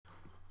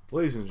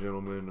Ladies and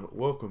gentlemen,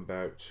 welcome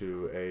back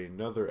to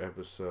another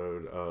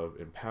episode of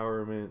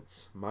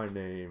Empowerment. My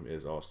name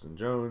is Austin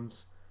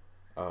Jones.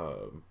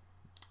 Um,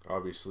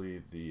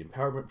 Obviously, the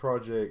Empowerment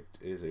Project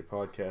is a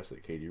podcast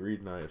that Katie Reed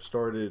and I have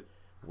started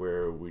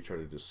where we try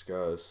to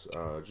discuss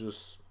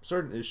just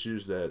certain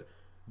issues that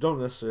don't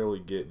necessarily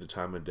get the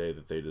time of day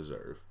that they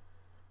deserve.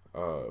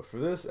 For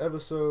this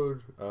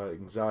episode,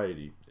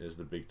 anxiety is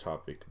the big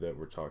topic that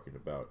we're talking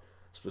about.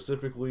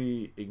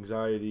 Specifically,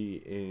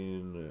 anxiety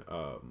in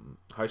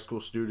high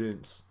school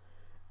students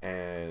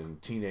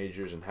and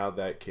teenagers and how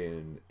that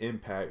can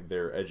impact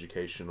their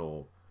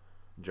educational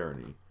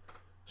journey.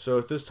 So,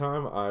 at this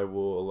time, I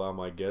will allow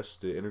my guests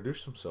to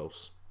introduce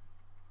themselves.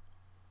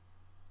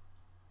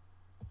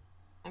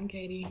 I'm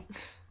Katie.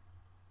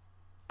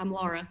 I'm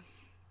Lara.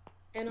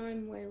 And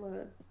I'm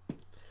Layla.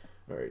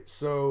 All right,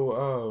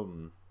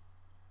 so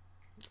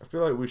I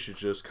feel like we should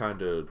just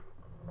kind of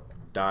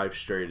dive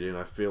straight in.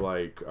 I feel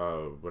like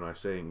when I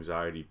say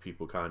anxiety,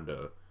 people kind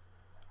of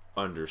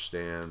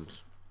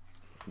understand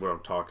what I'm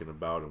talking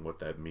about and what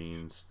that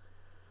means.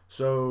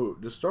 So,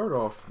 to start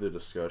off the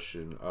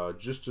discussion,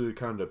 just to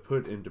kind of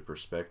put into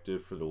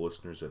perspective for the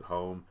listeners at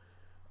home,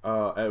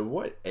 at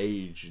what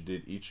age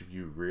did each of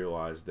you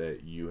realize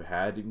that you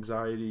had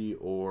anxiety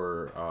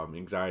or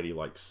anxiety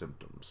like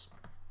symptoms?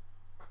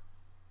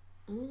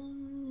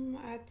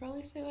 I'd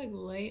probably say like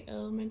late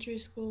elementary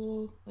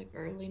school, like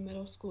early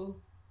middle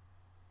school.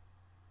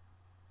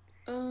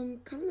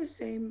 Kind of the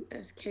same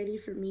as Katie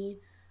for me,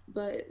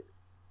 but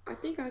I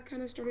think I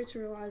kind of started to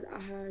realize I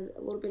had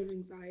a little bit of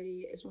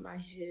anxiety is when I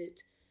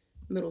hit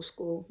middle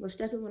school. That's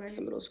definitely when I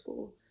hit middle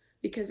school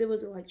because it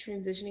was a like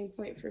transitioning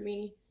point for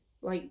me,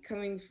 like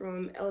coming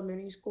from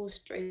elementary school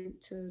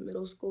straight to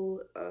middle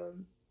school.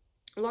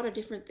 A lot of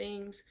different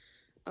things.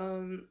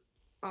 Um,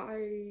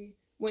 I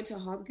went to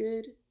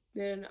Hobgood.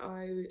 Then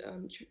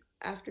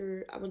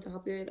after I went to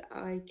Hobgood,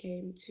 I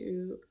came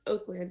to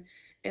Oakland,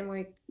 and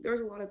like there was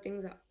a lot of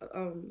things that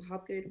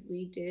Hobgood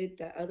we did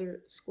that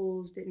other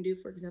schools didn't do.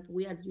 For example,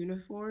 we had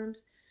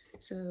uniforms,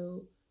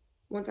 so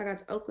once I got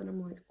to Oakland,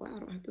 I'm like, wow, I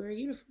don't have to wear a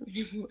uniform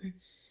anymore.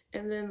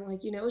 And then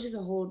like it was just a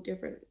whole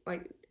different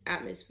like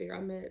atmosphere.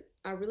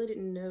 I really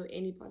didn't know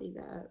anybody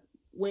that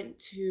went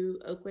to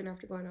Oakland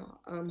after going to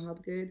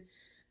Hobgood.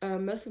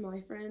 Most of my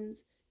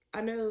friends, I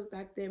know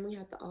back then we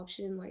had the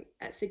option like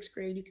at sixth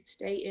grade you could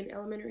stay in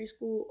elementary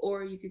school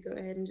or you could go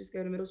ahead and just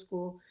go to middle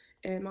school.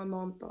 And my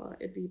mom thought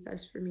it'd be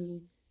best for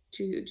me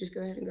to just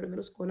go ahead and go to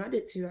middle school, and I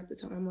did too at the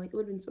time. Like it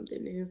would have been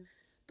something new,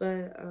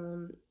 but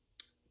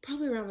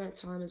probably around that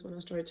time is when I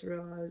started to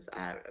realize I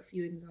had a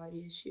few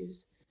anxiety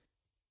issues.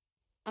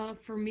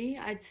 For me,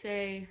 I'd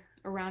say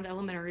around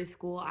elementary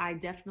school, I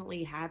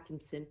definitely had some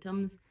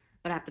symptoms,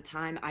 but at the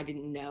time, I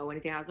didn't know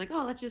anything. I was like,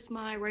 oh, that's just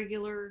my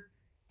regular.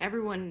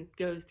 Everyone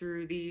goes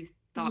through these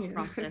thought Yeah.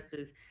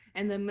 processes.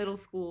 And then middle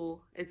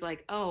school, it's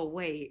like, oh,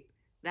 wait,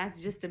 that's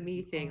just a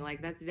me thing.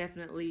 Like, that's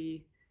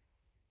definitely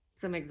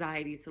some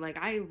anxiety. So, like,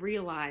 I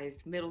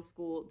realized middle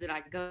school, did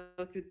I go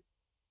through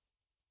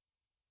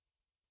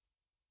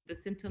the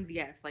symptoms?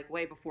 Yes, like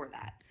way before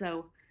that.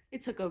 So,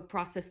 it took a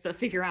process to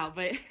figure out,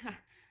 but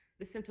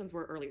the symptoms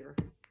were earlier.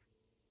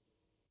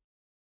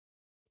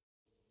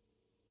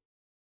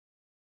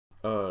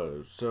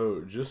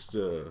 So just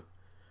to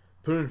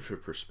put into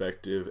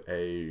perspective,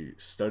 a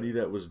study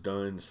that was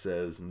done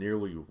says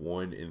nearly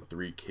 1 in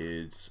 3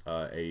 kids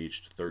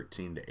aged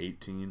 13 to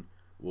 18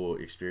 will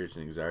experience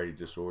an anxiety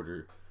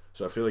disorder.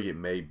 So I feel like it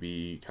may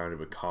be kind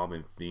of a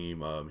common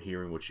theme,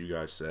 hearing what you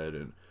guys said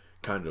and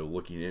kind of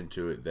looking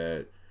into it,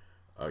 that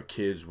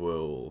kids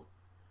will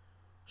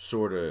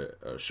sort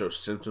of show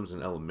symptoms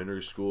in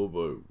elementary school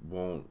but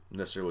won't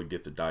necessarily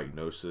get the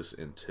diagnosis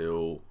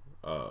until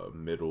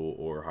middle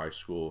or high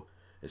school.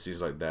 It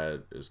seems like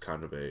that is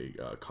kind of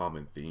a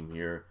common theme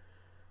here.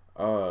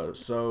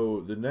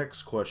 So the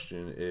next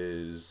question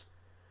is,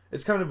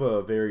 it's kind of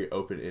a very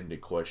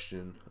open-ended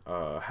question.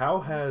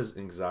 How has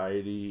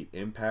anxiety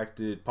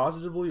impacted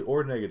positively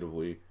or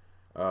negatively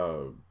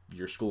uh,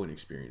 your schooling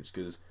experience?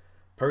 Because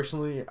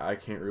personally, I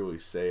can't really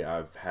say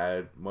I've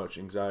had much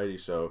anxiety,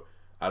 so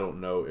I don't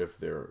know if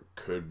there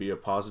could be a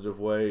positive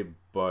way,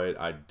 but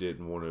I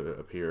didn't want to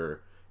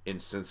appear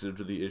insensitive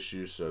to the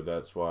issue, so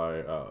that's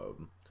why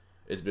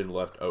it's been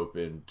left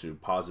open to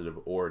positive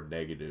or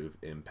negative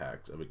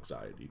impacts of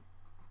anxiety.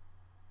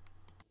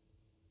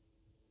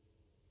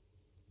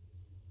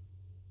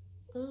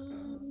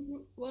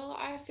 Well,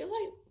 I feel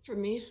like for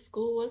me,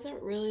 school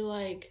wasn't really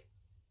like,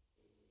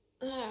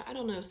 I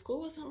don't know, school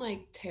wasn't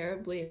like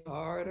terribly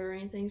hard or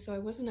anything, so I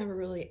wasn't ever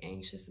really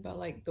anxious about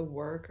like the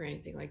work or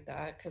anything like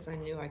that because I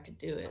knew I could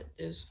do it.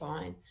 It was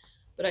fine.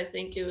 But I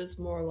think it was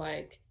more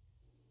like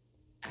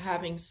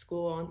having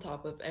school on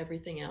top of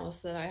everything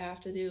else that I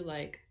have to do,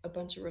 like a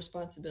bunch of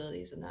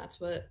responsibilities, and that's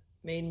what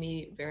made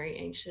me very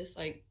anxious,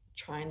 like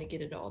trying to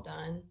get it all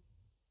done,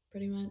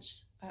 pretty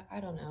much. I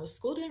don't know.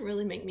 School didn't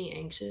really make me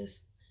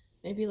anxious.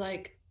 Maybe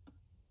like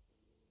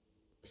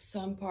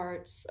some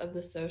parts of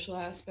the social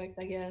aspect,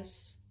 I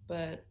guess,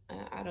 but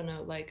I don't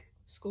know. Like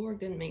schoolwork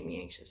didn't make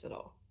me anxious at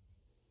all.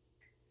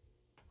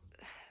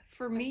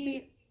 For I think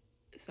me,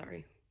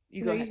 sorry,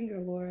 you no, go you ahead. can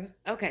go, Laura.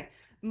 Okay.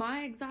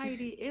 My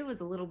anxiety, it was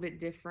a little bit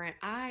different.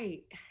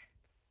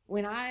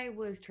 When I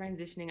was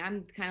transitioning,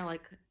 I'm kind of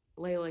like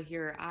Layla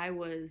here. I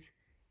was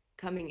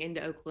coming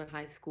into Oakland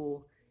High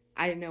School.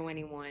 I didn't know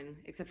anyone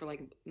except for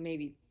like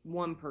maybe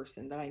one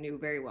person that I knew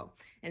very well.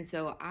 And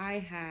so I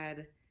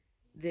had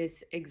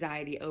this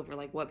anxiety over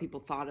like what people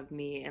thought of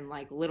me and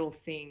like little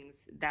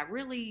things that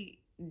really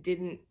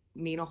didn't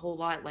mean a whole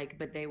lot, like,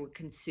 but they would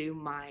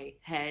consume my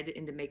head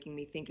into making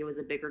me think it was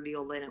a bigger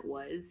deal than it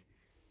was.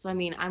 So I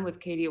mean, I'm with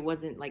Katie, it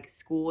wasn't like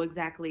school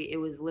exactly, it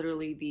was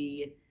literally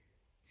the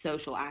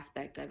social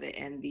aspect of it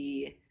and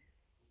the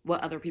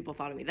what other people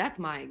thought of me. That's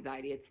my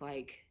anxiety. It's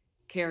like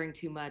caring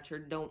too much or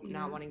don't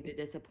not Yeah. wanting to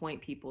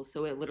disappoint people,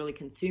 so it literally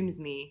consumes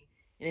me.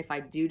 And if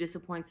I do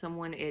disappoint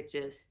someone, it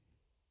just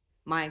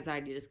my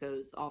anxiety just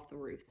goes off the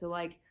roof. So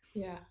like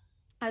Yeah.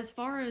 as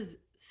far as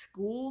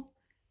school,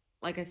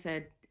 like I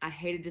said, I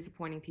hated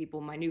disappointing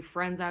people, my new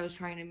friends I was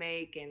trying to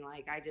make, and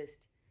like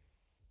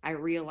I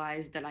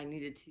realized that I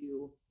needed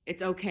to,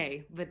 it's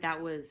okay, but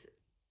that was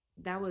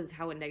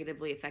how it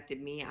negatively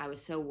affected me. I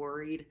was so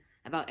worried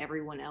about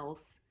everyone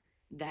else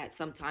that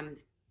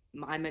sometimes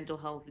my mental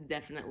health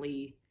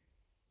definitely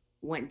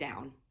went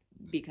down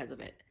because of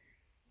it.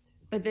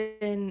 But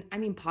then, I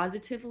mean,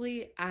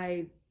 positively,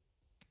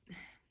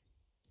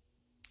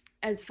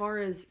 as far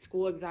as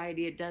school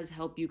anxiety, it does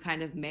help you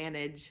kind of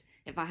manage.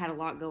 If I had a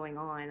lot going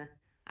on,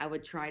 I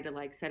would try to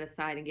like set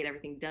aside and get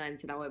everything done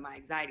so that way my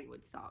anxiety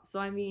would stop. So,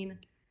 I mean,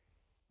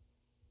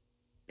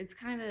 it's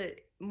kind of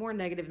more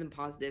negative than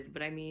positive,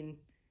 but I mean,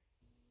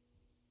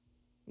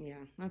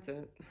 yeah, that's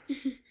it.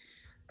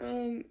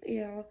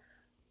 Yeah.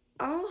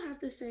 I'll have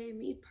to say,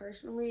 me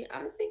personally,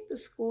 I think the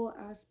school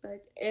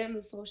aspect and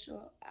the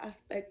social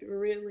aspect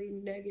really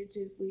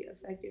negatively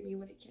affected me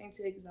when it came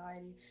to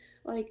anxiety.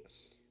 Like,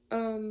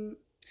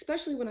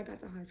 especially when I got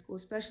to high school,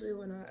 especially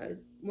when I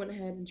went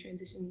ahead and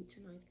transitioned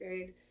to ninth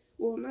grade.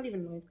 Well, not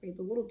even ninth grade,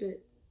 but a little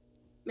bit,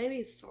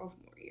 maybe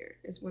sophomore year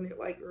is when it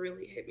like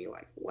really hit me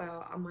like,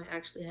 wow, I might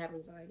actually have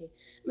anxiety.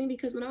 I mean,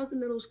 because when I was in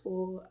middle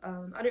school,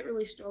 I didn't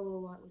really struggle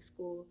a lot with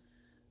school.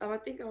 I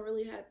think I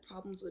really had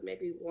problems with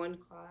maybe one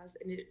class,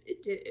 and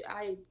it did.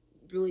 I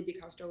really did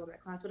kind of struggle in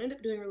that class, but I ended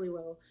up doing really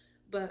well.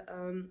 But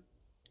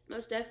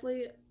most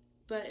definitely.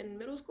 But in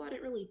middle school, I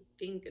didn't really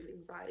think of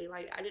anxiety.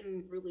 Like, I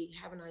didn't really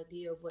have an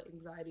idea of what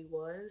anxiety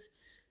was.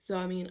 So,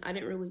 I mean, I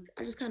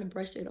just kind of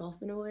brushed it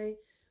off in a way.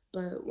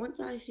 But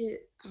once I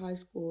hit high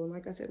school, and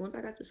like I said, once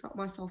I got to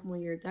my sophomore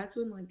year, that's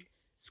when like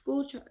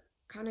school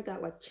kind of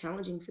got like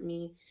challenging for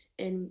me.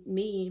 And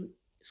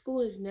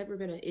school has never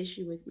been an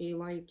issue with me,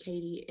 like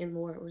Katie and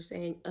Laura were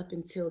saying, up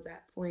until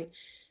that point.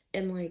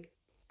 And like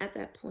at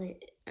that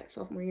point, at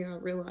sophomore year, I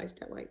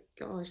realized that like,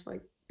 gosh,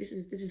 like this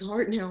is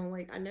hard now.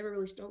 Like I never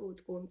really struggled with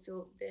school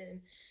until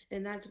then,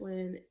 and that's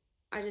when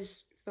I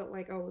just felt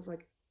like I was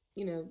like,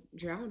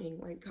 drowning,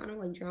 like kind of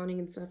like drowning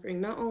and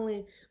suffering, not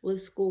only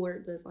with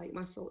schoolwork, but like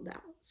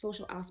that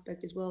social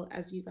aspect as well,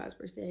 as you guys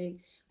were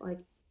saying. Like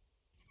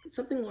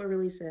something Laura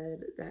really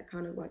said that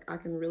kind of like I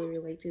can really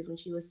relate to is when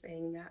she was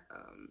saying that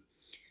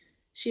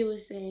she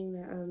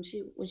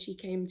when she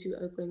came to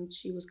Oakland,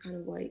 she was kind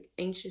of like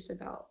anxious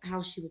about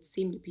how she would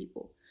seem to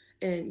people,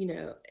 and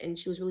and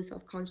she was really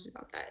self conscious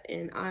about that.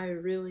 And I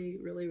really,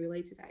 really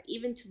relate to that,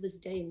 even to this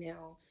day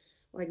now.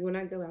 Like when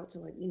I go out to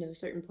like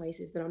certain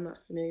places that I'm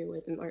not familiar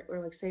with, and or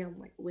like say I'm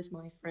like with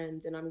my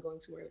friends and I'm going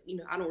somewhere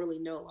I don't really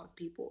know a lot of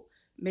people,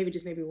 maybe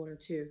one or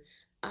two.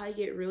 I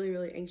get really,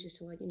 really anxious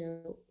to like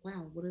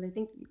wow, what do they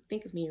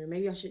think of me, or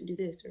maybe I shouldn't do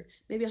this, or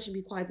maybe I should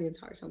be quiet the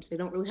entire time so they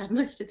don't really have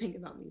much to think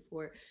about me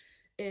for.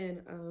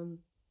 And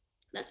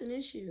that's an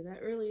issue.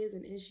 That really is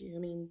an issue. I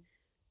mean,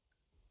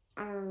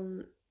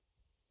 um,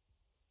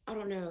 I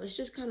don't know. It's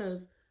just kind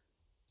of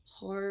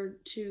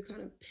hard to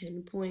kind of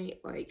pinpoint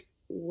like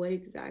what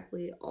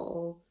exactly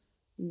all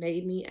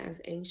made me as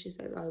anxious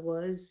as I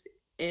was.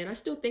 And I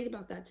still think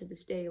about that to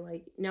this day.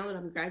 Like now that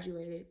I'm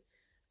graduated,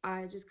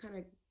 I just kind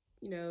of,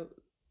 you know,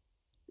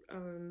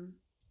 um,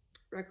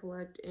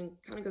 recollect and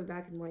kind of go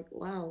back and like,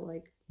 wow,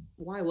 like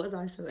why was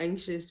I so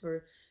anxious?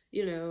 Or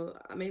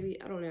maybe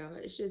I don't know.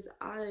 It's just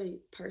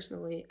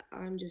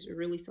I'm just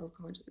really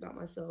self-conscious about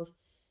myself.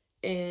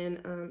 And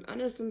I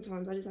know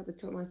sometimes I just have to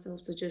tell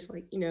myself to just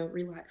like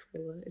relax,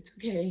 Layla. It's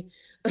okay.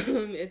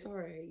 It's all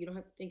right. You don't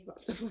have to think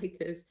about stuff like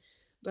this.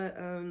 But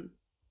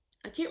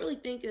I can't really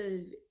think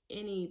of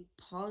any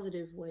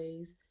positive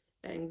ways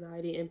that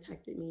anxiety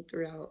impacted me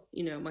throughout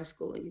my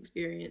schooling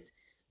experience,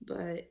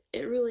 but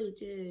it really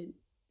did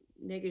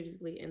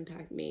negatively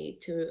impact me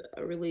to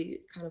a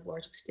really kind of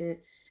large extent.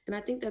 And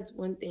I think that's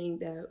one thing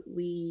that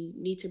we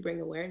need to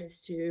bring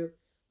awareness to,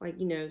 like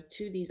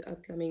to these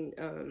upcoming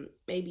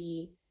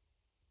maybe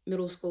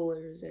middle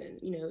schoolers, and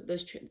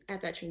those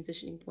at that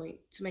transitioning point,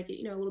 to make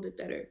it a little bit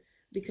better.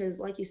 Because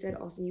like you said,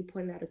 Austin, you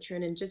pointed out a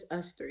trend in just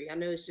us three. I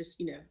know it's just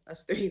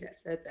us three that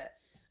said that.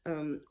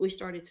 We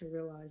started to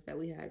realize that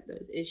we had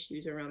those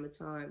issues around the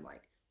time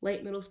like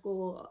late middle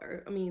school,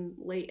 or I mean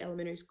late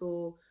elementary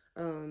school,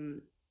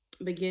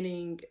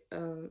 beginning,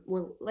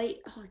 well, late,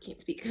 oh, I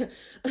can't speak,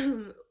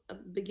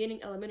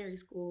 beginning elementary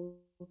school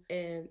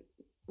and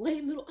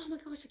late middle, oh my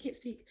gosh, I can't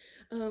speak,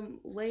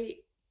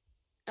 late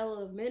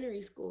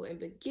elementary school and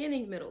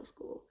beginning middle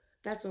school.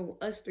 That's when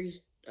us three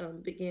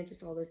began to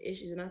solve those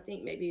issues. And I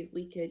think maybe if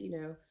we could,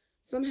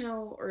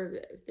 somehow, or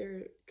if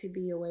there could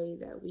be a way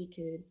that we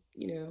could,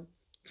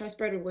 kind of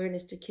spread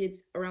awareness to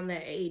kids around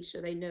that age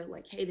so they know,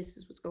 like, hey, this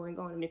is what's going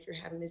on. And if you're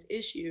having this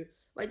issue,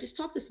 like, just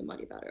talk to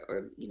somebody about it,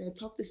 or,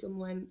 talk to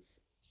someone,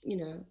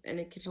 and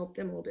it could help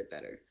them a little bit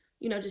better,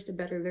 just to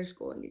better their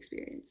schooling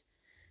experience.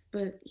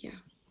 But yeah.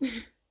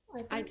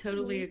 I I think for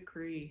totally me,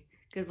 agree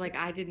because like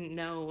I didn't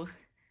know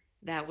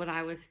that what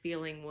I was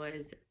feeling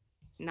was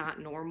not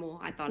normal.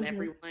 I thought Hmm.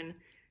 everyone.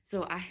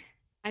 So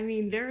I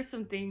mean there are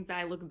some things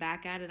I look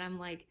back at and I'm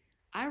like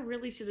I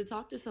really should have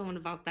talked to someone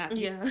about that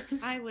because Yeah.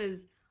 I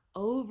was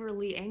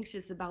overly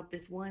anxious about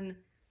this one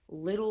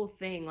little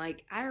thing.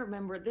 Like I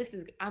remember this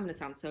is I'm going to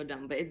sound so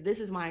dumb, but this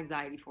is my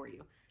anxiety for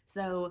you.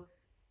 So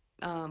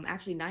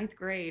actually ninth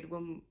grade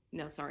when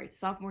no sorry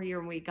sophomore year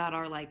when we got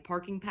our like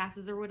parking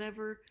passes or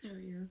whatever Oh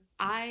yeah.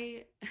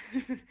 I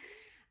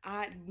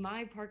I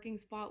my parking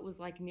spot was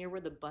like near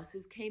where the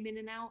buses came in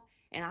and out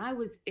and I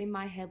was in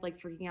my head like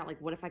freaking out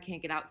like what if I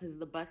can't get out because of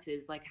the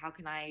buses, like how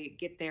can I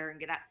get there and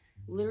get out,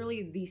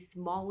 literally the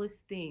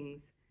smallest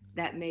things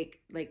that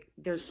make like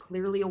there's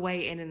clearly a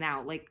way in and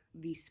out, like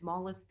the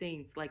smallest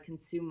things like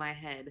consume my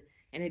head.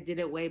 And it did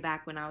it way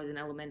back when I was in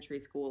elementary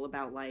school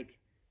about like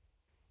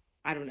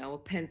I don't know, a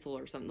pencil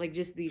or something. Like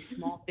just these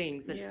small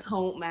things that Yeah.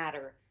 don't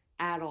matter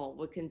at all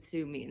would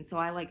consume me. And so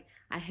I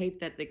hate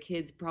that the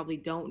kids probably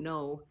don't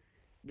know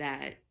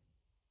that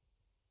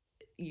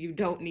you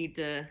don't need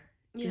to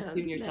Yeah.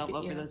 consume That yourself could,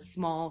 over yeah. those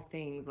small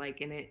things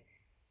like and it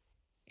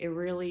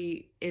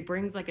really it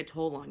brings like a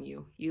toll on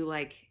you. You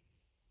like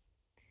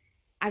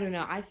I don't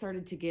know, I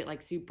started to get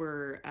like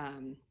super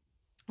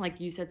like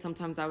you said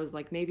sometimes I was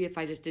like maybe if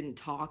I just didn't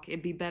talk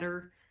it'd be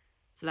better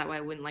so that way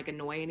I wouldn't like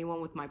annoy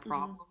anyone with my Hmm.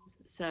 problems.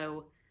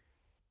 So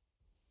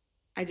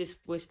I just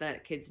wish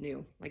that kids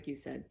knew, like you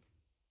said.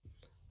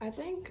 I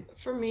think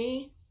for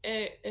me,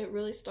 it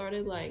really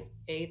started like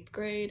eighth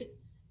grade.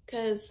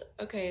 Cause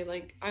okay,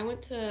 like I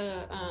went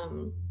to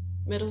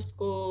middle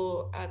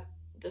school at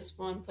this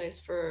one place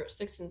for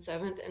sixth and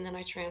seventh, and then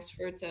I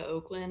transferred to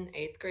Oakland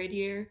eighth grade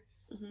year.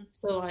 Hmm.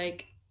 So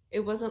like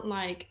it wasn't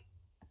like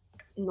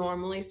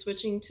normally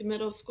switching to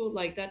middle school,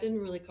 like that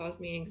didn't really cause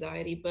me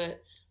anxiety,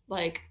 but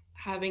like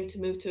having to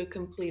move to a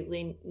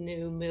completely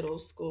new middle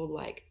school,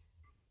 like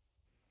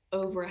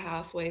over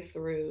halfway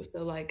through.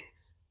 So like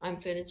I'm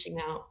finishing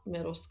out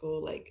middle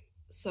school like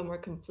somewhere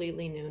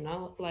completely new,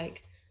 not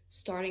like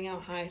starting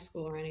out high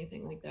school or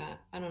anything like that.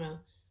 I don't know.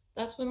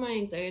 That's when my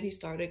anxiety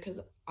started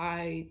because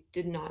I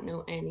did not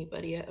know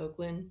anybody at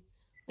Oakland.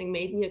 Like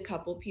maybe a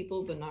couple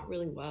people, but not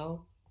really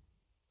well.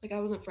 Like I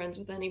wasn't friends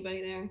with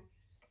anybody there.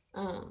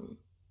 Um,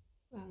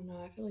 I don't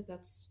know. I feel like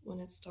that's when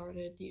it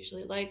started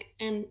usually. Like,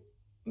 and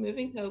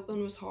moving to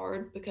Oakland was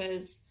hard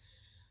because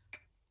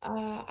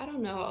I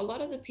don't know. A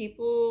lot of the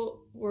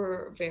people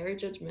were very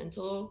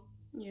judgmental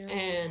Yeah.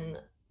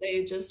 and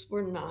they just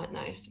were not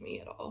nice to me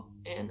at all.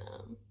 And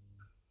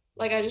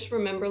like I just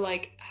remember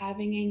like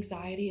having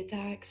anxiety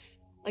attacks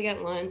like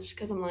at lunch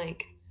because I'm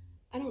like,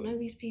 I don't know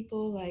these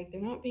people. Like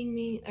they're not being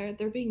mean or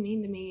they're being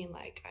mean to me. And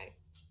like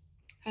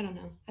I don't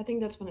know. I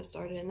think that's when it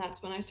started, and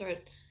that's when I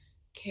started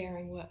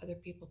caring what other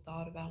people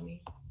thought about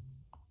me.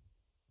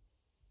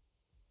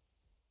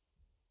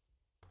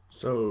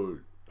 So,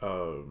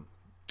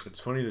 it's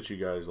funny that you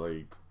guys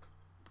like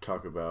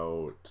talk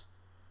about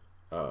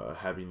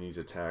having these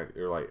attack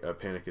or like a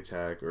panic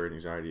attack or an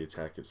anxiety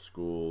attack at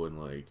school and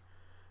like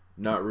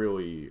not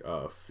really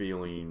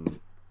feeling,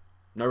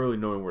 not really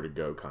knowing where to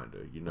go, kind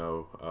of,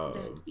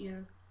 That's,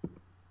 yeah.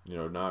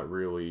 not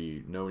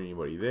really knowing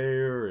anybody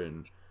there,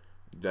 and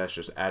that's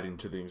just adding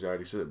to the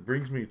anxiety. So that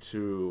brings me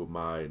to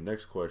my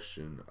next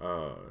question.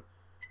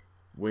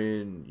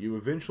 When you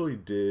eventually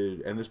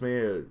did, and this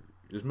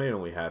may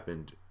only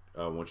happened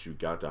once you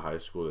got to high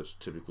school. That's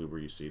typically where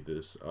you see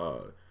this.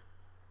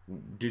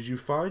 Did you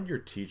find your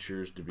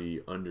teachers to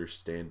be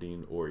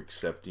understanding or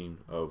accepting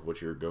of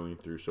what you're going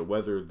through? So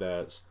whether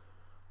that's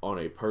on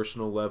a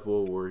personal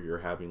level where you're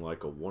having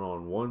like a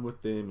one-on-one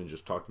with them and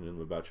just talking to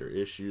them about your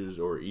issues,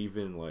 or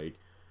even like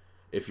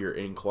if you're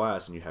in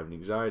class and you have an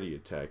anxiety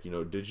attack,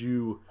 did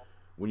you,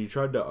 when you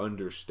tried to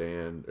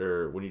understand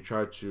or when you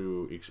tried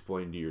to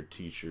explain to your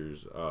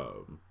teachers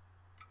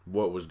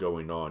what was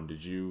going on,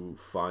 did you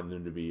find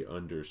them to be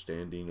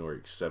understanding or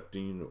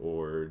accepting,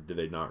 or did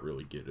they not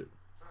really get it?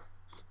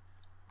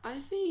 I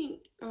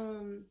think,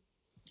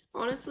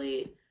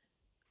 honestly,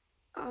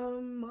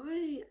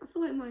 I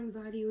feel like my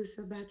anxiety was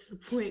so bad to the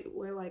point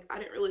where like I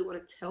didn't really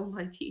want to tell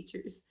my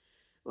teachers,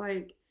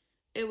 like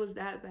it was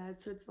that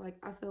bad. So it's like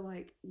I feel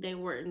like they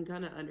weren't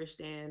gonna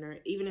understand, or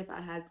even if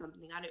I had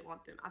something, I didn't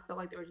want them. I felt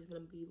like they were just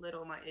gonna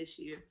belittle my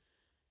issue,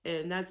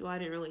 and that's why I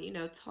didn't really,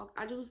 talk.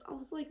 I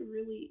was like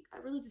really, I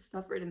really just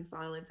suffered in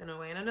silence in a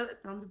way. And I know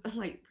that sounds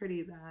like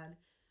pretty bad,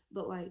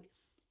 but like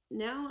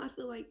now I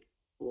feel like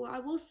Well, I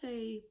will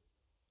say,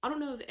 I don't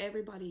know if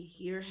everybody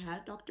here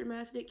had Dr.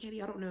 Masnick.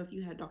 Katie, I don't know if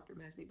you had Dr.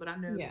 Masnick, but I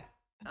know, Yeah.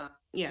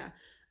 yeah.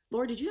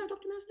 Laura, did you have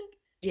Dr. Masnick?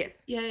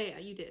 Yes. Yeah,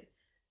 you did.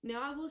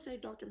 Now, I will say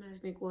Dr.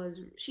 Masnick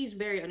she's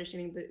very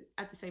understanding, but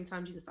at the same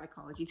time, she's a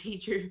psychology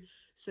teacher.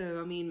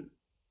 So, I mean,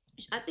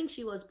 I think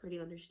she was pretty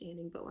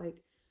understanding, but like,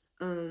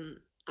 um,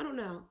 I don't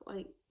know,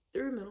 like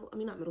through I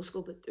mean, not middle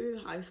school, but through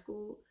high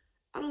school,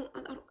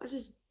 I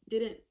just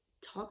didn't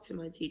talk to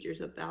my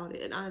teachers about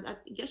it. And I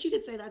guess you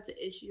could say that's an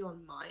issue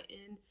on my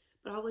end,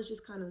 but I was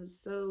just kind of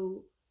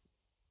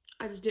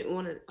I just didn't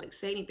want to like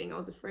say anything. I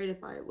was afraid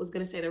if I was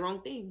going to say the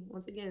wrong thing,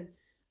 once again,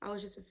 I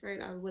was just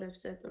afraid I would have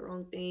said the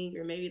wrong thing,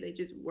 or maybe they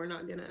just were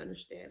not going to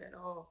understand at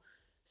all.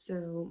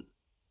 So,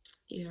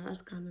 yeah,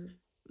 that's kind of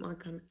my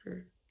kind of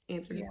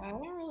answer. Yeah, I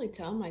don't really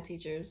tell my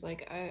teachers.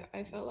 Like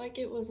I felt like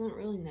it wasn't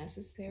really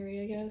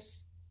necessary, I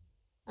guess.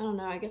 I don't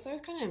know. I guess I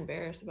was kind of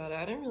embarrassed about it.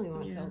 I didn't really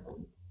want to Yeah. tell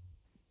them.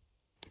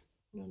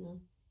 I don't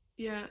know.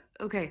 Yeah.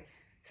 Okay.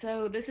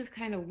 So this is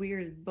kind of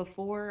weird.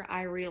 Before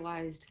I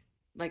realized,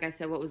 like I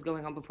said, what was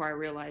going on before I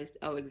realized,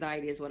 oh,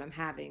 anxiety is what I'm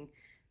having.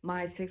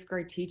 My sixth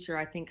grade teacher,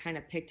 I think, kind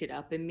of picked it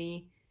up in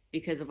me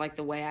because of like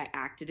the way I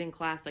acted in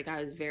class. Like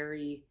I was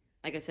very,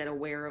 like I said,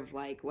 aware of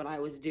like what I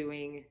was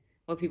doing,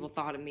 what people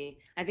thought of me.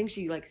 I think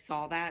she like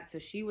saw that. So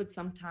she would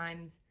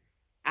sometimes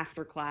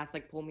after class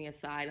like pull me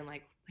aside and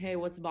like, hey,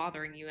 what's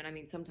bothering you? And I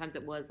mean, sometimes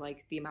it was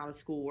like the amount of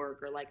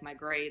schoolwork or like my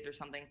grades or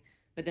something,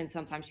 but then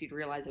sometimes she'd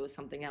realize it was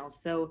something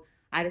else. So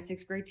I had a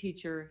sixth grade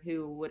teacher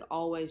who would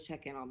always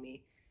check in on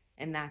me.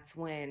 And that's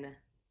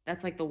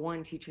like the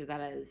one teacher that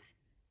has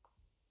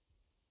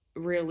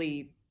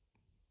really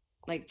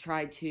like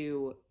tried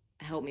to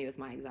help me with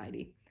my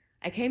anxiety.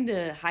 I came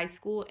to high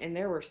school and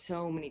there were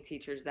so many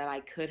teachers that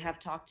I could have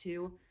talked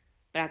to,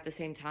 but at the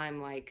same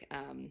time,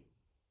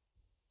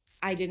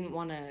 I didn't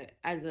want to,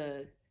 as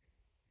a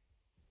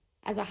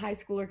high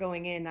schooler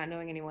going in, not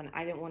knowing anyone,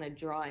 I didn't want to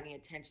draw any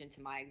attention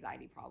to my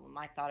anxiety problem.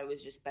 I thought it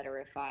was just better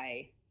if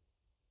I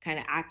kind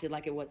of acted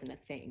like it wasn't a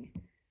thing.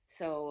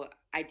 So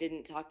I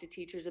didn't talk to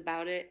teachers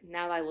about it.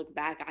 Now that I look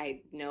back,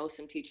 I know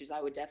some teachers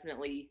I would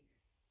definitely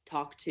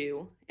talk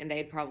to and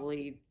they'd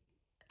probably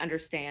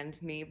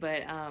understand me.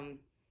 But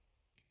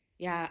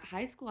yeah,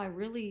 high school,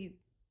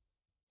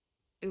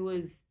 it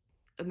was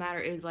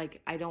it was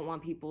like, I don't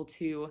want people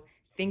to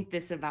think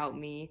this about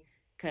me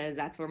because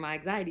that's where my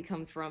anxiety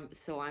comes from.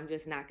 So I'm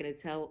just not going to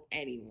tell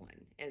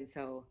anyone. And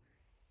so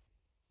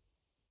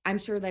I'm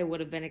sure they would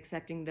have been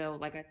accepting, though.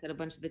 Like I said, a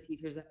bunch of the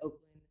teachers at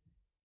Oakland,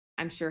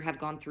 I'm sure, have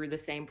gone through the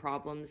same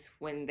problems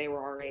when they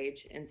were our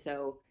age. And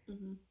so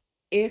Hmm.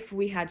 if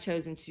we had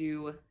chosen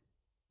to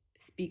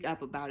speak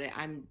up about it,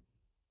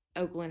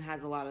 Oakland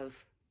has a lot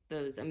of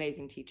those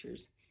amazing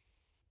teachers.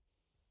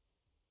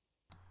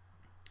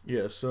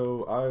 Yeah,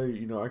 so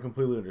I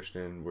completely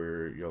understand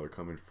where y'all are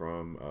coming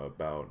from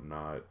about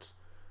not,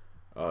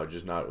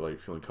 just not like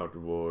feeling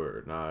comfortable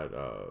or not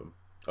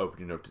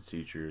opening up to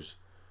teachers.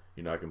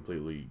 I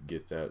completely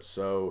get that.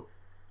 So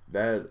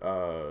that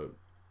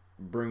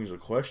brings a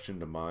question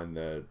to mind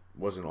that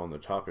wasn't on the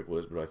topic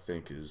list, but I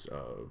think is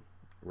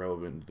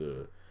relevant to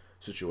the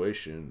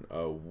situation.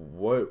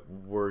 What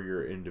were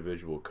your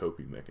individual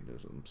coping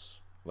mechanisms?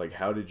 Like,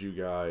 how did you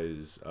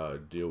guys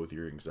deal with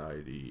your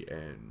anxiety?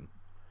 And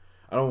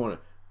I don't want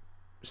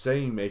to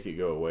saying make it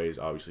go away is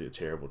obviously a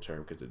terrible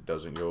term because it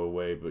doesn't go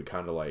away, but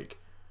kind of like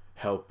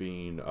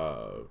helping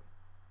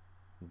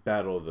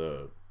battle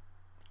the,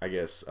 I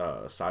guess,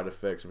 side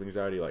effects of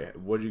anxiety. Like,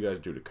 what do you guys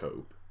do to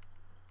cope?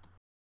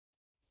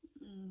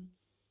 Mm.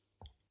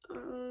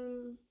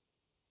 Um,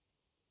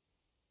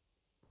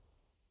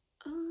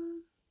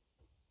 um,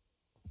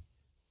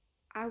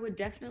 I would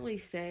definitely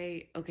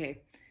say,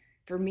 okay,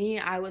 for me,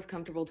 I was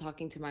comfortable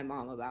talking to my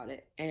mom about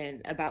it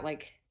and about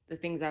like the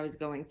things I was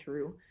going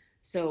through.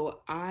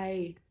 So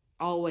I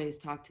always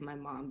talk to my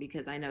mom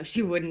because I know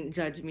she wouldn't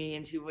judge me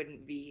and she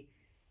wouldn't be.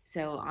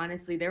 So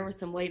honestly, there were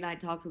some late night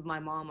talks with my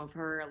mom of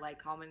her like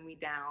calming me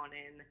down.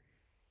 And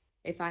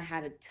if I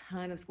had a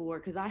ton of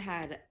schoolwork, because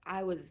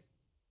I was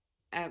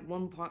at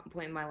one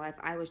point in my life,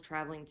 I was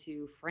traveling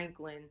to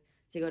Franklin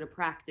to go to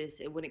practice.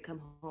 It wouldn't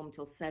come home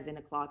till 7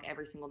 o'clock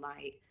every single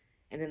night.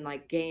 And then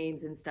like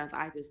games and stuff,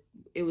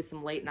 it was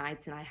some late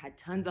nights and I had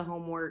tons of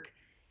homework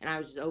and I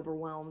was just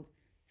overwhelmed.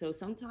 So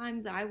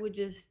sometimes I would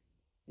just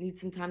need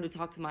some time to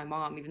talk to my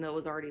mom, even though it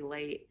was already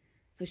late.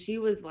 So she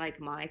was like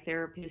my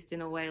therapist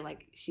in a way.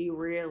 Like she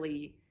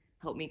really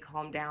helped me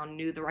calm down,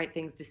 knew the right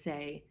things to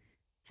say.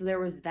 So there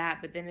was that.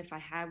 But then if I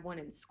had one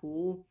in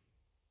school,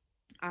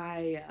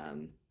 I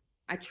um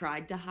I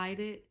tried to hide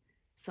it.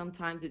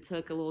 Sometimes it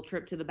took a little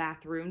trip to the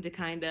bathroom to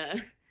kind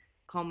of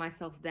calm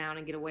myself down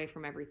and get away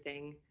from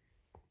everything.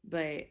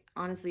 But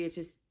honestly, it's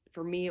just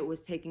for me it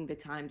was taking the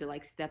time to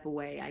like step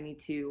away.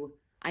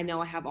 I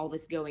know I have all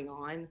this going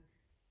on,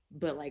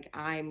 but like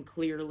I'm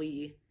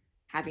clearly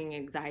having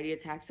an anxiety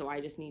attack, so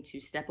I just need to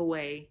step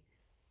away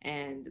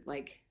and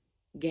like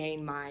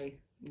gain my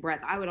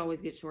breath. I would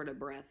always get short of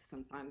breath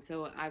sometimes.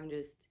 So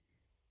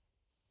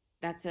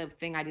that's a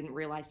thing I didn't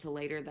realize till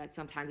later, that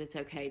sometimes it's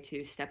okay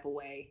to step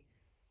away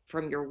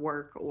from your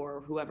work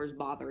or whoever's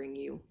bothering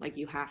you. Like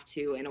you have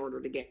to in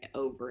order to get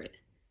over it.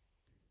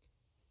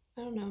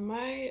 I don't know.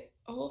 My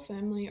whole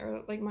family,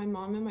 or like my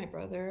mom and my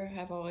brother,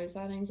 have always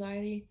had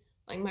anxiety.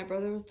 Like my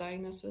brother was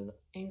diagnosed with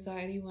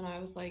anxiety when I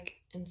was like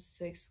in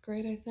sixth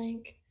grade, I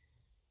think.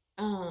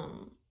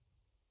 Um,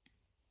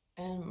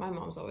 and my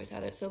mom's always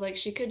had it. So like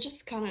she could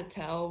just kind of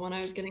tell when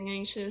I was getting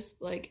anxious.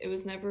 Like it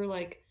was never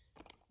like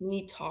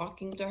me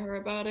talking to her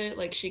about it.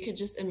 Like she could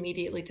just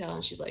immediately tell,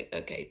 and she's like,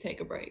 "Okay,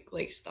 take a break.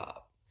 Like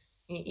stop.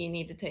 You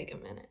need to take a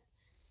minute."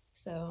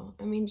 So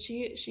I mean,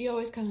 she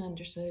always kind of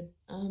understood.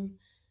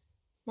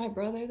 My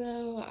brother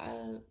though,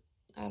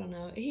 I don't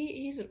know.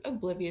 He's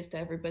oblivious to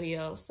everybody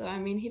else. So I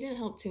mean, he didn't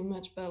help too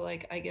much, but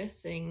like I guess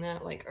saying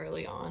that like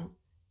early on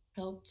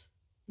helped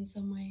in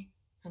some way.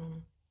 I don't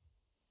know.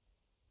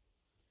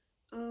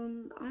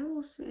 I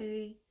will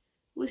say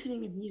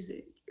listening to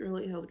music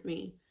really helped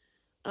me.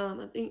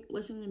 I think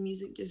listening to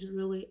music just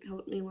really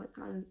helped me like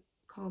kind of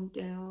calm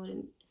down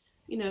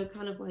and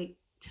kind of like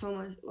tell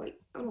my like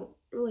I don't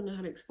really know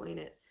how to explain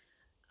it.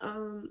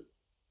 Um,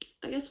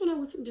 I guess when I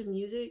listen to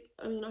music,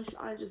 I mean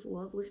I just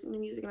love listening to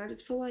music, and I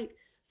just feel like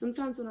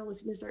sometimes when I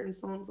listen to certain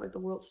songs, like the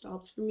world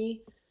stops for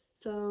me.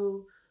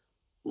 So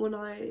when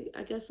I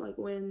guess like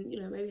when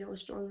maybe I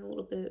was struggling a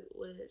little bit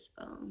with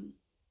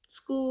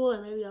school,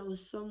 or maybe I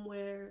was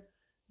somewhere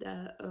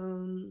that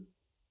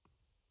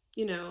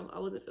I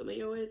wasn't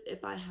familiar with,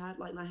 if I had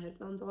like my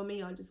headphones on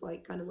me, I just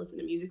like kind of listen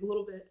to music a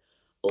little bit.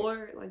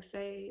 Or like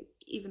say,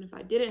 even if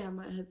I didn't have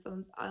my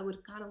headphones, I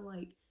would kind of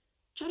like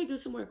try to go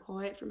somewhere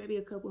quiet for maybe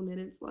a couple of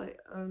minutes, like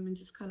and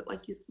just kind of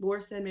like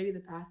Laura said, maybe the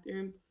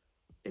bathroom,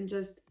 and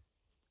just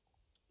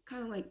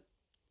kind of like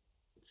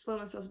slow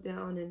myself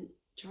down and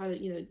try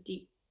to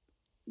deep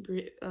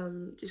breathe,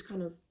 just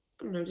kind of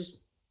I don't know,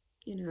 just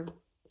you know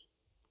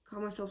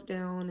calm myself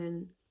down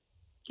and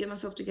get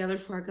myself together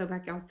before I go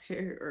back out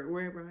there or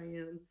wherever I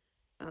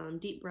am.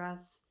 Deep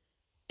breaths,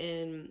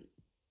 and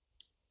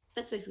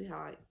that's basically how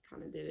I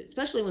kind of did it.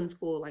 Especially when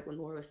school, like when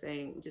Laura was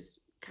saying,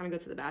 just kind of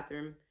go to the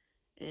bathroom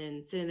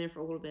and sit in there for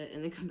a little bit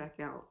and then come back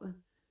out.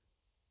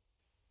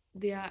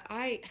 Yeah,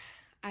 I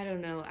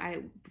don't know.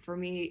 I For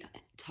me,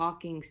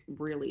 talking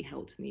really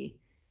helped me.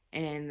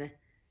 And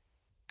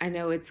I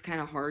know it's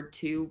kind of hard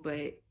too,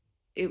 but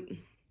it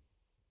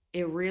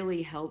it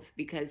really helps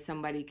because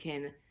somebody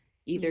can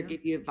either Yeah,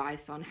 give you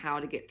advice on how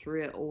to get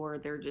through it, or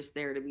they're just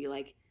there to be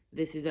like,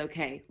 this is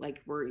okay.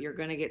 Like you're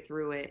going to get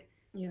through it.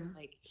 yeah.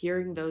 Like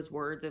hearing those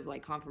words of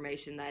like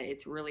confirmation that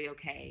it's really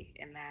okay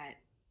and that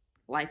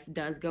life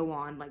does go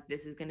on, like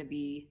this is going to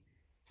be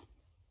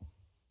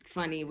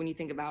funny when you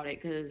think about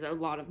it, because a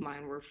lot of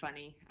mine were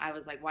funny. I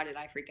was like, why did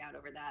I freak out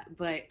over that?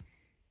 But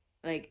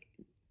like,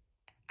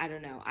 I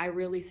don't know. I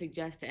really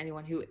suggest to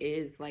anyone who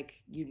is like,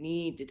 you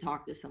need to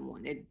talk to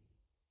someone.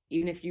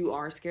 Even if you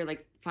are scared,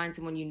 like find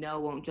someone you know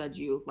won't judge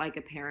you, like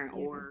a parent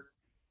Yeah. or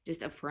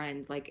just a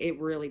friend. Like it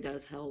really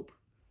does help.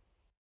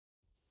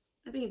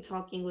 I think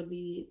talking would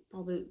be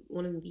probably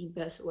one of the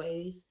best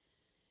ways.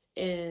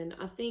 And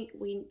I think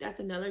we that's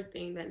another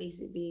thing that needs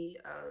to be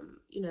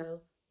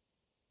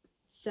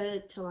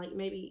said to like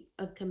maybe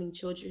upcoming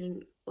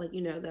children, like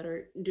that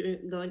are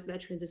going to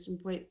that transition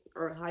point,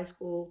 or high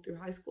school through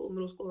high school,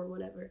 middle school, or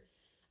whatever.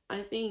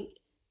 I think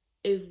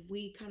if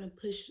we kind of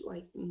push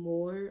like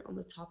more on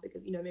the topic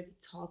of maybe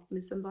talking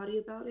to somebody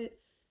about it,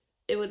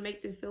 it would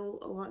make them feel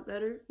a lot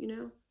better,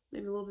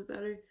 maybe a little bit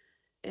better.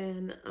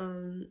 And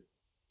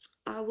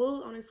I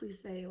will honestly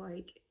say,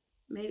 like,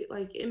 maybe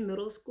like in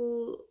middle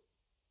school,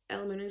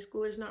 elementary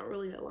school, there's not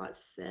really a lot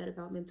said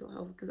about mental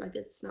health, because I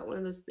guess it's not one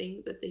of those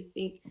things that they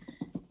think,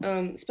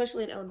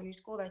 especially in elementary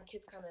school, that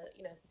kids kind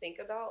of think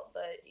about.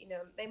 But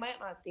they might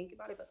not think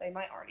about it, but they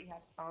might already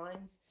have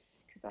signs,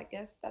 because I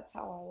guess that's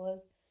how I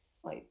was,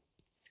 like,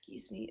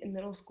 excuse me, in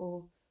middle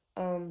school.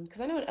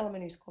 Because I know in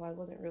elementary school I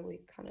wasn't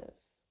really kind of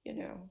you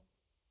know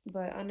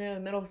but I know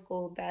in middle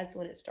school that's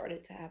when it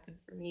started to happen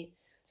for me.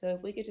 So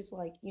if we could just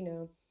like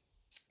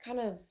kind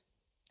of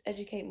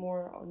educate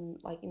more on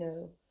like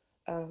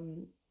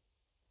um,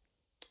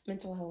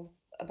 mental health,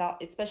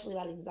 about especially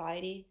about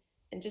anxiety,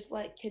 and just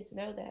let kids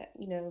know that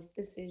if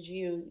this is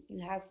you,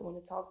 you have someone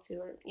to talk to,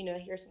 or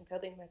here's some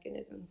coping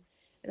mechanisms.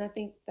 And I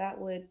think that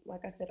would,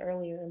 like I said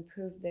earlier,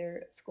 improve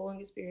their schooling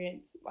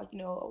experience, like a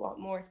lot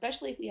more,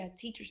 especially if we had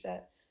teachers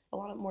that a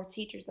lot of more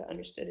teachers that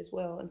understood as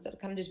well, instead of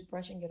kind of just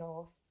brushing it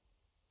off.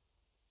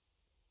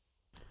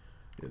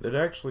 Yeah, that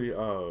actually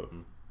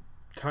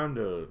kind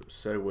of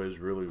segues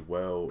really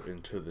well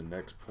into the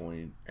next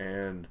point,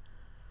 and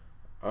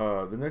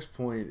the next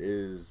point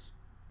is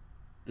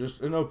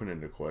just an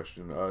open-ended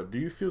question. Do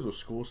you feel the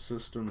school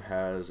system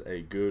has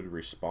a good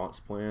response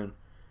plan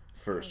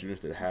for Oh,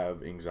 students that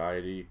have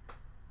anxiety?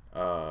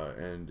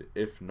 And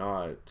if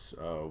not,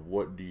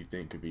 what do you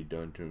think could be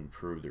done to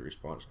improve the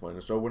response plan?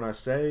 And so when I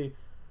say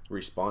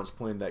response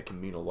plan, that can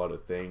mean a lot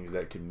of things.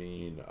 That can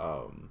mean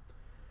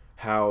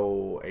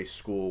how a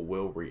school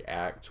will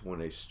react when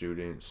a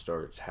student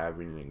starts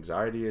having an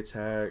anxiety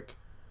attack.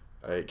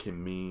 It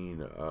can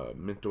mean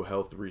mental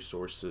health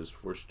resources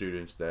for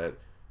students that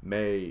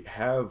may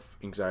have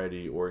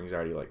anxiety or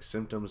anxiety like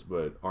symptoms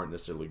but aren't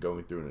necessarily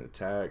going through an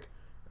attack.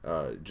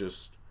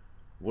 Just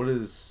what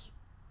does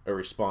a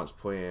response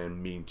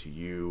plan mean to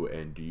you,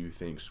 and do you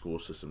think school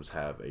systems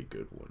have a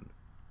good one?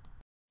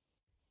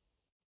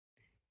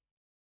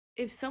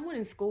 If someone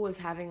in school was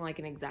having like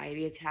an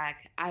anxiety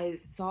attack, I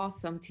saw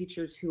some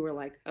teachers who were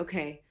like,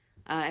 okay,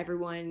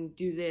 everyone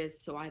do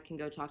this so I can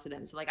go talk to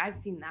them. So, like, I've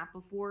seen that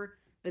before,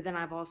 but then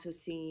I've also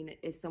seen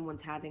if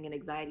someone's having an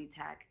anxiety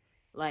attack,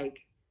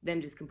 like,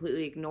 them just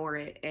completely ignore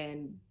it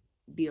and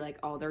be like,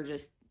 oh, they're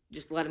just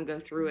let them go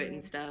through it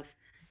and Yeah. stuff.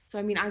 So,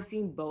 I mean, I've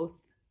seen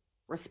both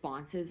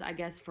responses, I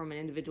guess, from an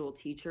individual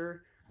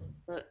teacher.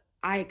 But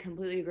I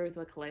completely agree with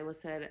what Kalela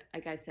said.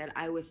 Like I said,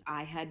 I wish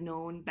I had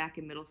known back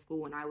in middle school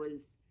when I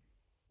was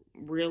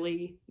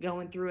really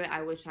going through it.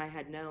 I wish I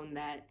had known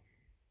that,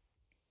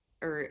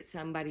 or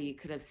somebody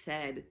could have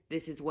said,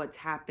 this is what's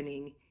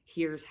happening.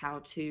 Here's how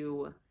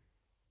to,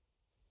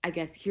 I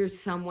guess, here's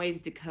some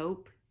ways to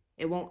cope.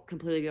 It won't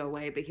completely go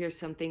away, but here's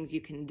some things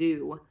you can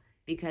do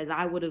because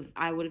I would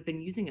have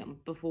been using them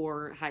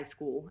before high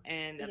school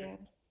and Yeah.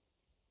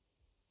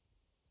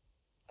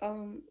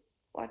 Um,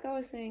 like I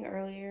was saying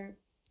earlier,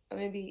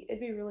 maybe it'd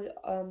be really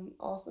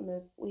awesome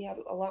if we had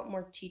a lot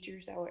more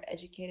teachers that were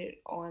educated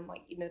on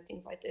like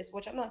things like this.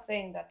 Which I'm not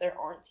saying that there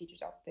aren't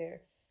teachers out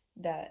there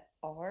that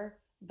are,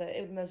 but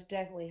it would most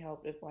definitely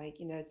help if like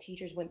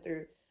teachers went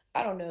through.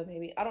 I don't know,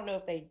 maybe I don't know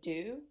if they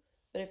do,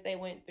 but if they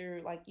went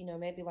through like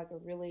maybe like a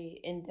really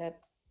in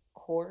depth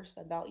course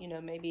about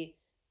maybe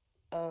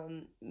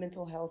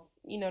mental health,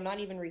 not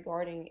even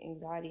regarding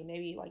anxiety,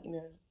 maybe like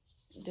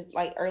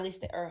like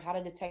or how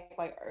to detect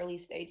like early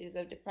stages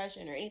of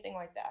depression or anything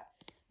like that.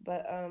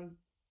 But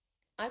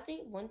I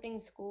think one thing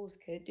schools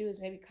could do is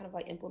maybe kind of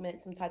like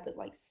implement some type of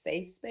like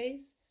safe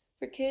space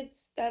for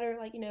kids that are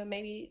like you know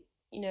maybe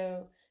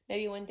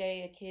one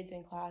day a kid's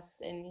in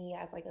class and he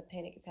has like a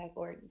panic attack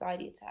or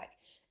anxiety attack,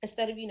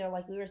 instead of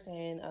like we were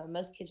saying,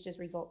 most kids just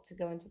result to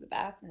go into the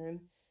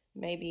bathroom.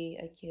 Maybe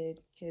a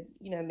kid could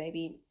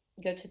maybe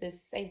go to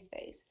this safe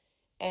space.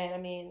 And I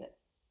mean,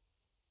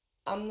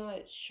 I'm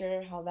not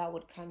sure how that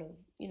would kind of,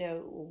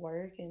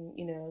 work. And,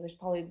 there's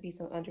probably be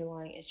some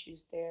underlying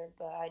issues there.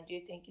 But I do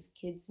think if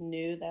kids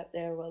knew that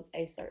there was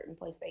a certain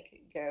place they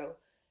could go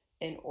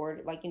in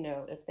order, like,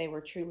 if they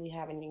were truly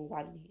having an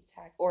anxiety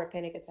attack or a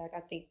panic attack, I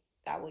think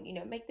that would,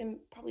 make them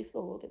probably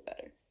feel a little bit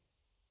better.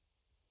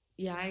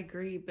 yeah, I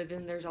agree. But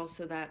then there's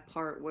also that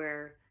part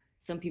where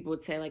some people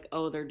would say like,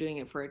 oh, they're doing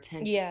it for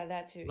attention. Yeah,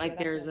 that too. Yeah, Like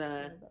that's there's what one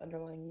a of the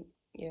underlying,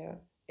 yeah,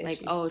 like,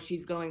 issues. oh,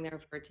 she's going there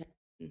for attention.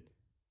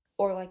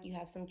 Or like you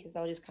have some kids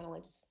that will just kind of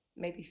like just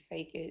maybe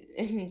fake it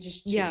and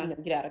just Yeah,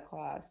 get out of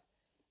class.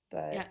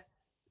 yeah. But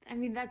I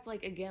mean, that's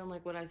like again,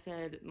 like what I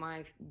said.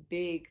 My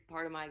big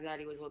part of my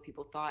anxiety was what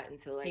people thought, and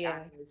so like I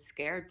yeah, was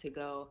scared to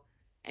go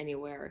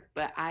anywhere.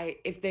 But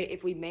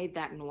if we made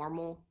that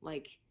normal,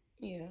 like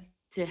yeah,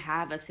 to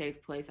have a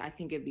safe place, I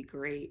think it'd be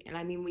great. And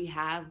I mean, we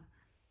have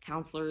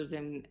counselors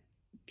and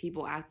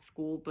people at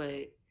school,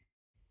 but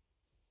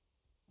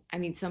I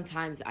mean,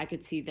 sometimes I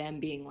could see them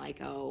being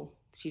like, "Oh,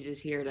 she's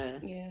just here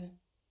to." yeah,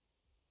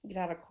 get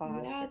out of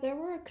class. Yeah, there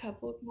were a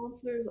couple of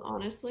counselors,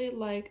 honestly.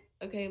 Like,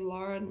 okay,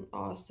 Laura and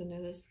Austin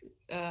know this,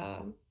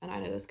 and I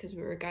know this because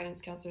we were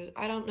guidance counselors.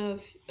 I don't know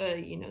if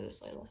you know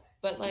this, Layla,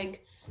 but Mm-hmm.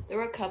 like, there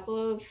were a couple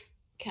of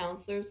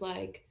counselors.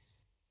 Like,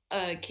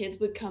 kids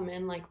would come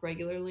in like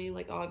regularly.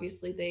 Like,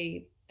 obviously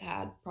they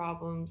had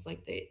problems.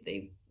 Like,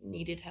 they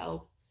needed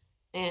help,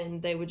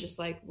 and they would just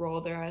like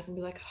roll their eyes and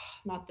be like, oh,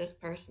 "Not this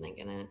person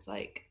again." And it's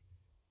like,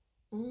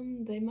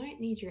 they might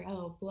need your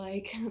help.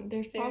 Like,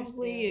 there's Seriously,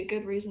 probably yeah. a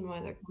good reason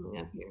why they're coming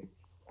up here.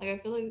 Like, I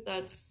feel like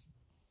that's,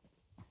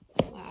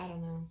 I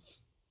don't know.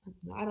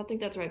 I don't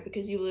think that's right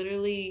because you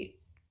literally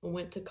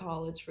went to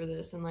college for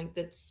this, and like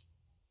that's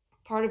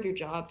part of your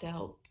job to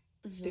help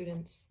Mm-hmm.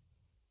 students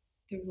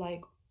through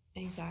like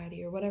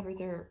anxiety or whatever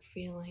they're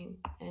feeling,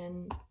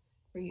 and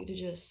for you to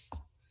just,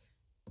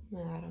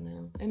 I don't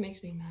know, it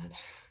makes me mad.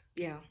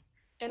 Yeah.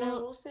 And I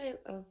Well, will say,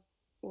 go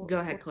well,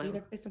 ahead, you Chloe.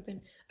 about to say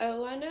something?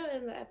 Oh, I know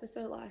in the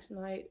episode last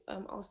night,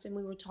 Austin,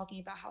 we were talking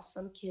about how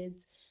some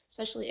kids,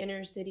 especially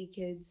inner city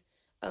kids,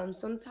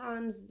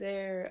 sometimes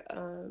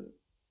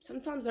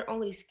sometimes their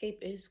only escape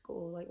is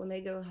school. Like when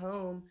they go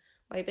home,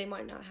 like they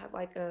might not have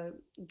like a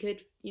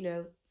good,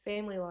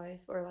 family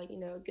life or like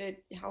a good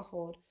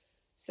household.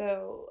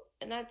 So,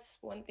 and that's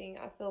one thing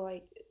I feel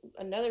like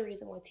another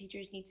reason why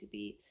teachers need to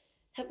be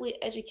heavily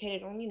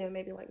educated on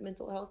maybe like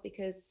mental health,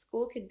 because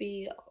school could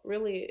be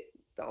really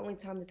the only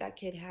time that that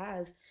kid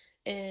has.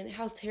 And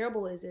how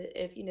terrible is it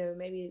if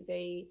maybe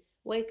they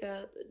wake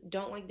up,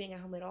 don't like being at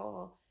home at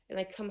all, and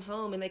they come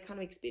home and they kind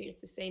of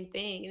experience the same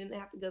thing, and then they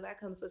have to go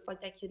back home. So it's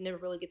like that kid never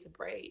really gets a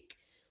break.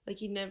 Like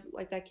he never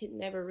like that kid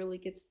never really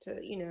gets to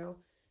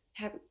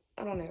have,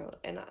 I don't know.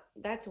 And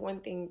that's one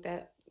thing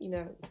that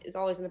is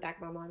always in the back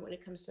of my mind when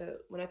it comes to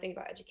when I think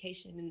about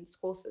education and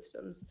school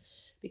systems,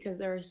 because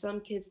there are some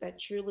kids that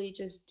truly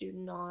just do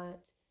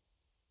not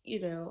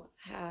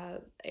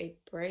have a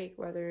break,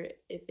 whether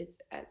if it's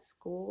at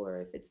school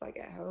or if it's like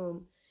at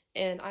home.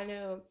 And I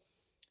know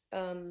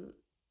um,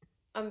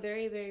 I'm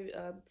very, very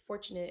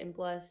fortunate and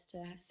blessed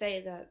to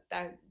say that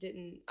I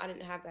didn't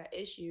have that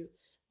issue.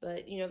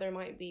 But there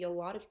might be a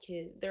lot of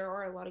kids. There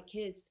are a lot of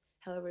kids,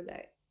 however,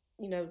 that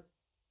you know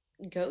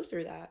go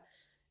through that,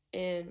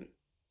 and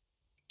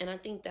I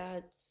think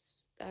that's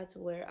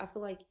where I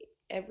feel like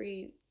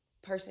every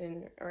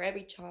person or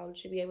every child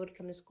should be able to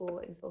come to school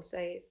and feel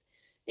safe.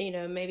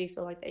 Maybe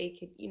feel like they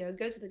could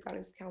go to the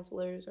guidance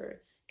counselors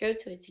or go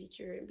to a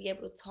teacher and be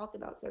able to talk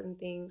about certain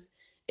things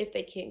if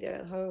they can't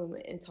go home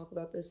and talk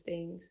about those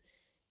things.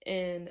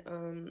 And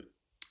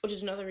which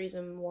is another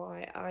reason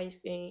why I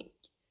think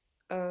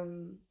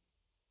um,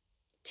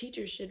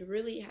 teachers should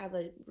really have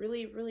a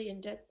really really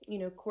in-depth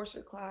course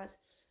or class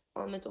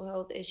on mental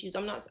health issues.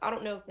 I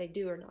don't know if they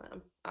do or not.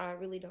 I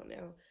really don't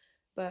know.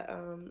 But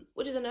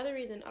which is another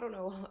reason, I don't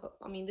know.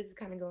 I mean, this is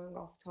kind of going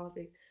off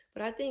topic,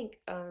 but I think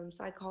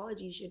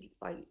psychology should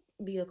like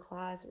be a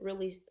class,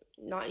 really,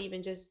 not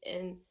even just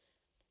in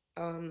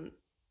um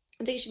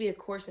I think it should be a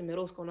course in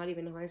middle school, not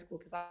even in high school,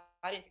 because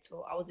I didn't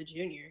until I was a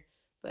junior.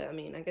 But I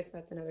mean, I guess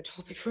that's another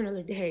topic for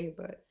another day.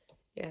 But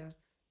yeah.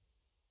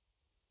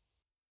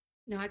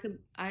 No,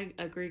 I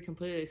agree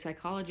completely.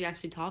 Psychology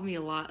actually taught me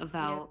a lot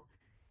Yeah. about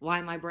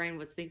why my brain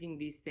was thinking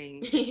these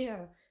things.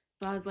 Yeah.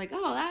 So I was like,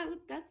 oh,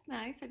 that's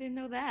nice. I didn't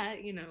know that.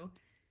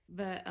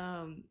 But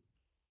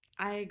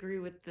I agree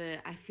with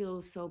I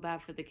feel so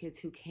bad for the kids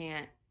who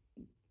can't,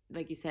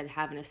 like you said,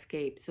 have an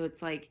escape. So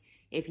it's like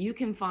if you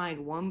can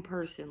find one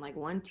person, like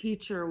one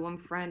teacher, one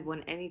friend,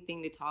 one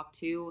anything to talk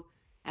to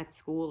at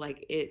school,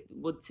 like it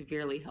would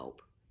severely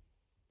help.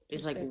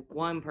 Just Most like definitely.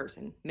 one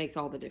person makes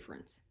all the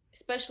difference.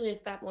 Especially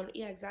if that one,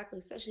 yeah, exactly.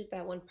 Especially if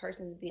that one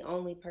person is the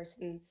only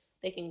person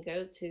they can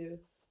go to,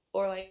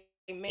 or like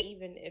may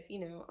even if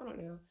I don't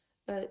know.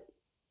 But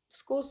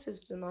school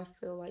system, I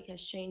feel like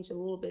has changed a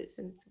little bit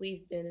since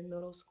we've been in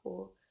middle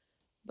school.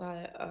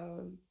 But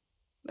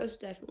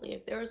most definitely,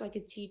 if there was like a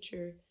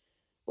teacher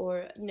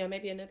or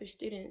maybe another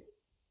student,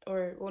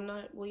 or well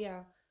not well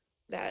yeah,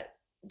 that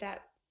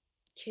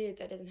kid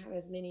that doesn't have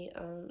as many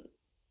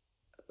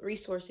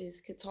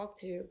resources could talk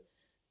to,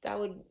 that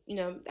would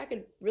that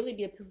could really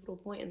be a pivotal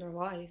point in their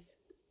life,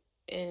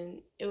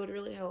 and it would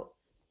really help.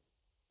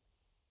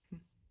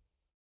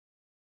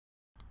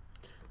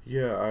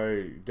 Yeah,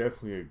 I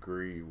definitely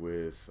agree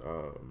with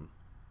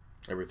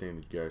everything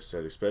that you guys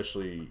said,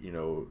 especially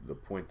the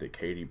point that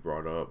Katie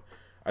brought up.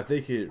 I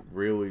think it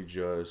really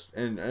just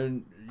and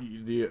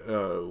the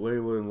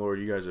Layla and Laura,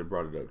 you guys have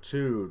brought it up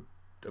too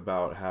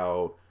about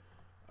how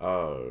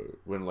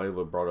when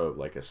Layla brought up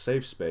like a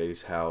safe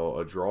space, how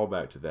a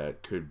drawback to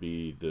that could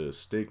be the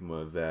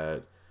stigma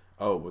that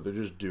oh well they're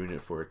just doing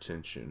it for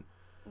attention,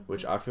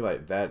 which Hmm. I feel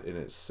like that in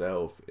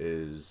itself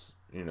is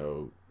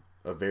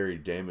a very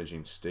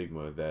damaging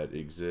stigma that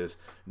exists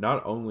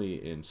not only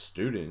in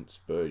students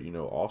but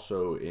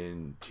also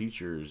in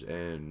teachers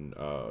and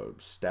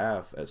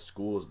staff at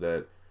schools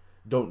that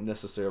don't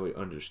necessarily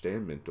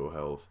understand mental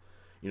health.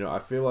 I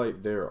feel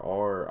like there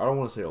are, I don't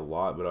want to say a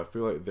lot, but I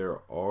feel like there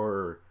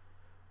are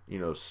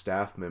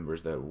staff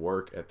members that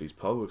work at these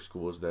public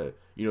schools that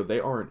they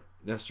aren't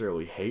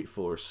necessarily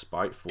hateful or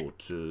spiteful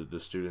to the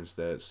students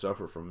that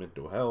suffer from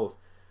mental health.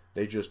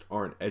 They just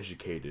aren't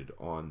educated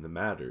on the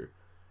matter,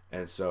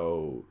 and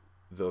so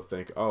they'll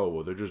think, oh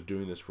well, they're just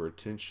doing this for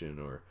attention,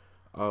 or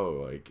oh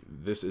like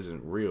this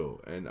isn't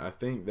real. And I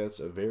think that's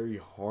a very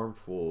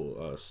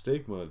harmful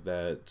stigma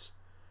that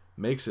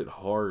makes it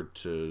hard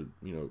to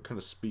kind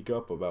of speak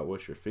up about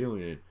what you're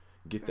feeling and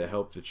get the Right.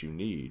 help that you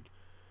need.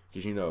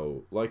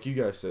 Because like you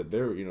guys said,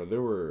 there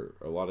were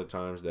a lot of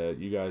times that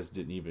you guys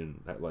didn't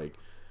even like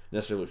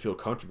necessarily feel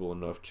comfortable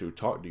enough to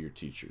talk to your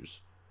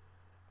teachers.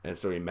 And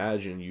so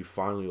imagine you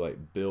finally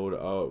like build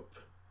up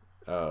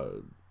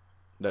uh,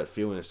 that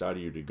feeling inside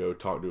of you to go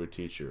talk to a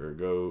teacher or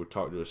go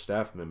talk to a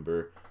staff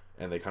member,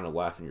 and they kind of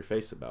laugh in your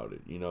face about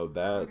it.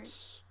 Right.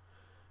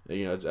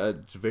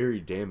 It's very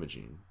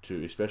damaging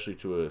to, especially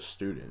to a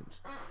student.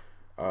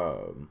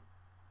 Um,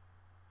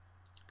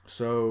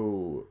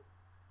 so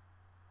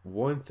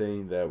one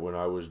thing that when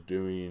I was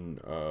doing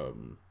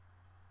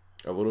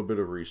a little bit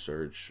of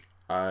research,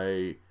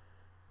 I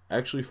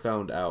actually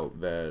found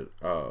out that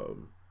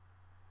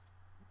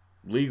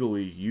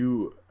legally,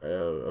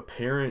 a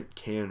parent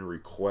can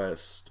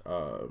request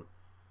uh,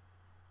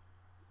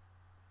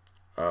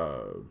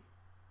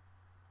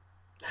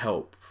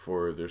 help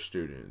for their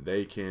student.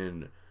 They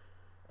can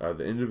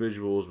the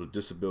Individuals with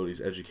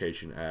Disabilities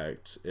Education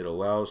Act. It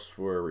allows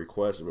for a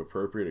request of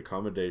appropriate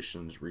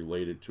accommodations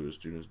related to a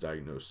student's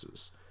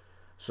diagnosis.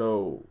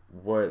 So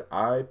what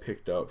I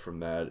picked up from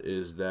that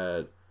is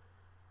that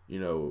you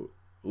know,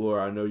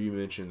 Laura, I know you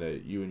mentioned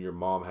that you and your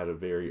mom had a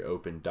very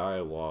open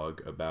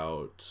dialogue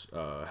about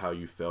how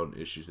you felt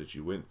and issues that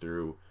you went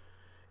through.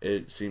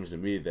 It seems to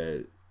me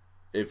that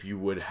if you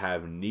would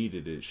have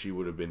needed it, she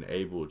would have been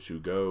able to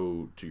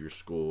go to your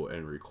school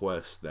and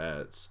request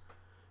that,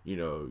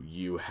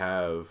 you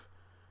have.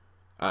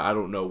 I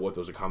don't know what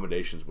those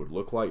accommodations would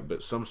look like,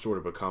 but some sort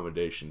of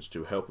accommodations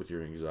to help with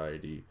your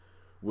anxiety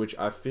which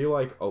I feel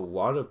like a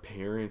lot of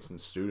parents and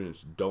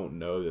students don't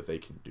know that they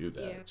can do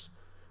Yeah. that.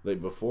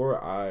 Like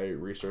before I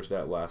researched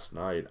that last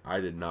night, I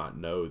did not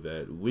know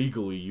that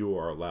legally you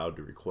are allowed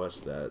to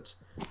request that.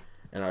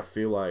 And I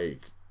feel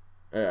like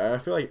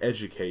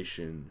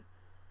education,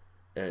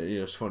 and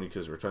it's funny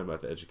because we're talking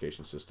about the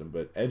education system,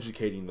 but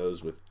educating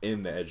those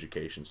within the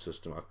education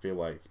system, I feel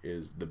like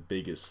is the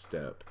biggest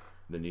step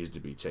that needs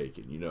to be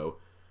taken. Yeah.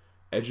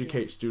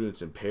 Educate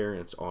students and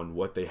parents on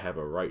what they have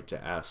a right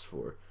to ask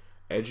for.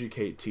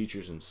 Educate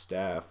teachers and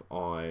staff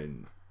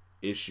on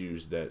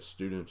issues that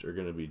students are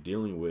going to be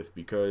dealing with,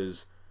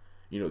 because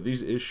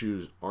these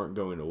issues aren't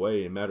going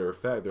away, and matter of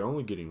fact they're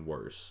only getting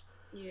worse.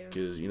 Yeah.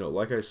 Because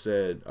like I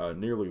said,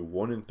 nearly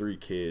 1 in 3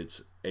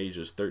 kids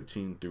ages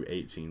 13 through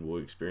 18 will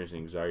experience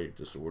anxiety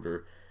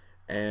disorder,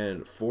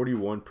 and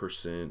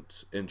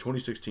 41% in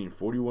 2016,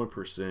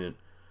 41%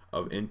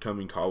 of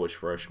incoming college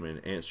freshmen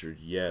answered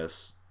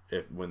yes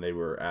if when they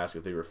were asked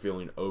if they were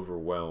feeling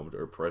overwhelmed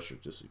or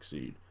pressured to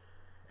succeed.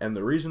 And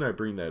the reason I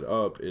bring that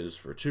up is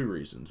for two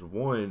reasons.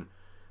 One,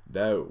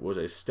 that was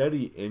a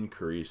steady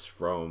increase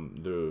from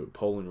the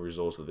polling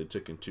results that they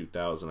took in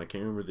 2000. I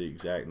can't remember the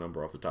exact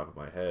number off the top of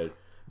my head,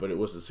 but it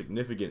was a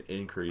significant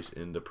increase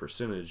in the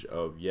percentage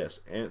of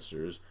yes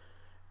answers.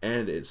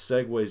 And it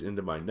segues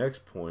into my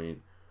next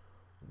point.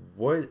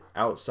 What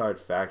outside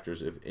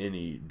factors, if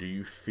any, do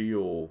you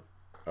feel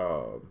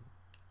uh,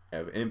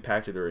 have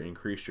impacted or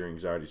increased your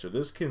anxiety? So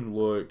this can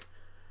look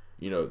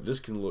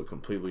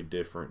completely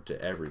different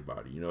to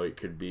everybody. It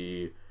could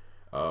be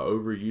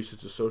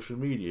overusage of social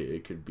media.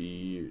 It could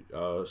be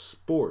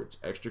sports,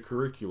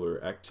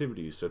 extracurricular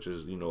activities such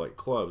as like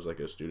clubs, like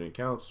a student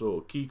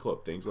council, key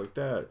club, things like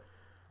that.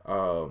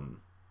 Um,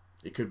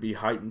 it could be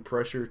heightened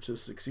pressure to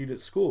succeed at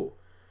school.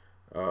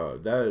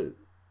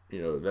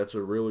 That's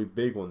a really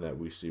big one that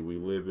we see. We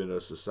live in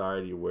a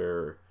society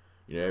where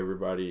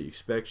everybody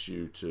expects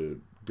you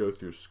to go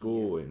through Yeah.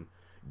 school and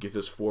get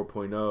this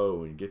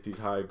 4.0 and get these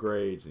high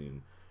grades,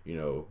 and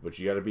but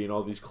you got to be in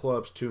all these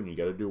clubs too, and you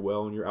got to do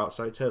well in your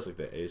outside tests like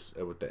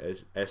with the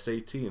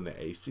SAT and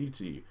the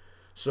ACT.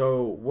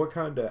 So what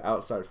kind of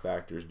outside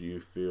factors do you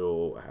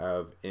feel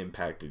have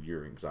impacted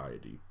your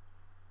anxiety?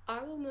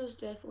 I will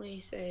most definitely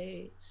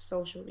say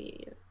social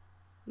media.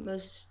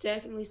 Most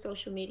definitely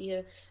social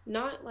media.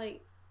 Not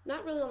like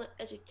not really on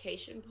the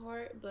education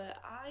part, but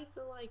I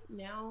feel like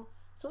now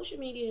social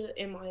media,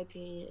 in my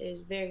opinion,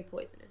 is very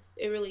poisonous.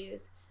 It really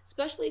is.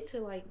 Especially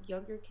to like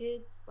younger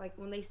kids. Like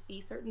when they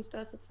see certain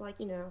stuff, it's like,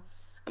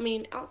 I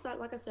mean, outside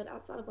like I said,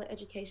 outside of like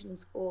education and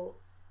school,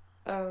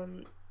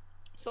 um,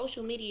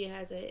 social media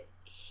has a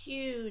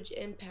huge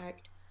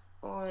impact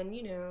on,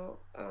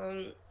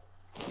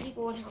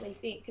 people and how they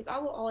think. Because I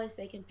will always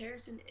say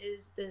comparison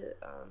is the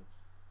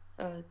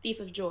thief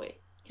of joy.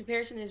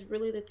 Comparison is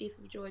really the thief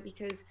of joy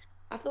because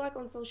I feel like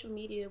on social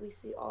media we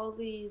see all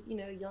these,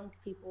 young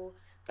people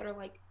that are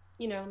like,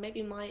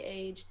 maybe my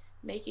age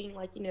making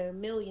like,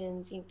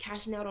 millions and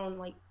cashing out on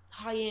like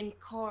high end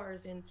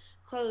cars and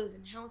clothes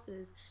and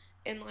houses.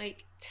 And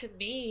like to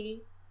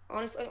me,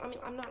 honestly, I mean,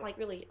 I'm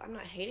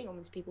not hating on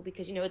these people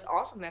because, it's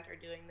awesome that they're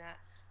doing that.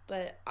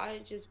 But I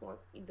just want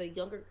the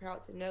younger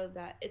crowd to know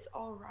that it's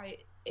all right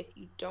if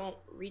you don't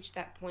reach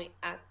that point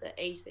at the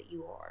age that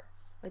you are.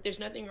 Like, there's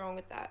nothing wrong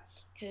with that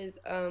because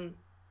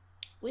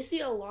we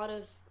see a lot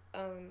of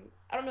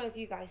I don't know if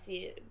you guys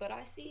see it, but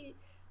I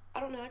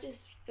don't know. I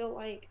just feel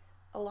like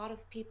a lot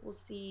of people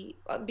see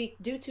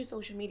due to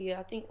social media.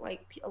 I think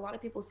like a lot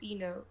of people see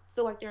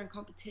feel like they're in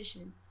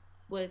competition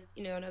with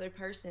another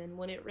person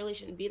when it really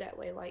shouldn't be that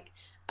way. Like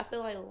I feel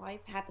like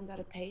life happens at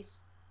a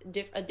pace,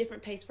 a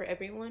different pace for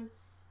everyone,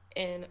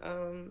 and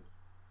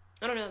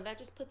I don't know. That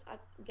just puts, I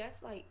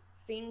guess, like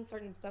seeing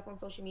certain stuff on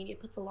social media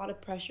puts a lot of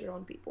pressure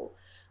on people.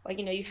 Like,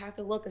 you have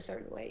to look a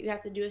certain way, you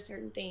have to do a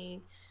certain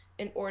thing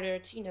in order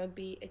to,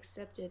 be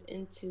accepted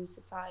into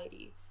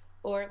society.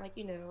 Or like,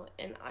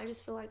 and I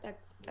just feel like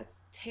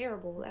that's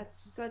terrible.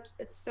 That's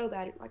so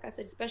bad. Like I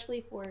said,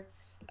 especially for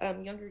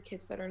younger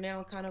kids that are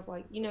now kind of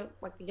like,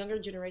 like the younger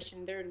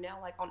generation, they're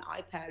now like on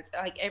iPads.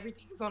 Like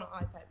everything is on an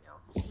iPad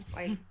now.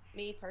 Like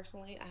me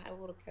personally, I have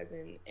a little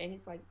cousin and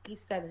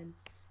he's 7,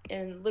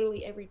 and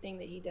literally everything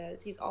that he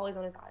does, he's always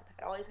on his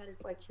iPad. Always had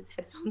his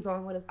headphones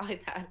on with his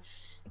iPad,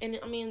 and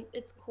I mean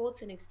it's cool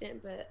to an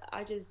extent, but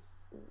I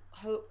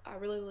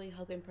really really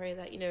hope and pray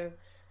that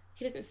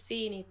he doesn't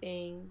see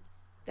anything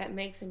that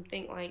makes him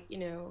think like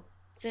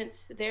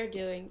since they're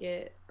doing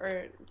it,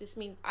 or this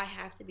means I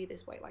have to be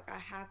this way. Like I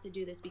have to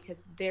do this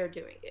because they're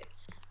doing it,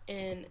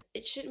 and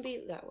it shouldn't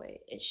be that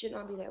way. It should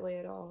not be that way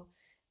at all.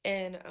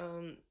 And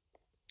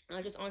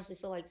I just honestly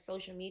feel like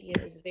social media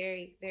is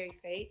very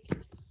fake,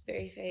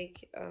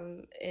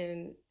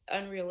 and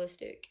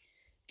unrealistic.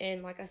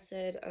 And like I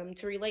said,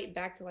 to relate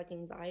back to like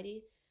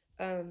anxiety,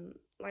 um,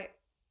 like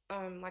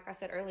like I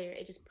said earlier,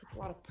 it just puts a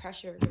lot of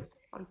pressure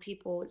on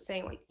people. It's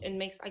saying like it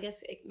makes I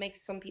guess it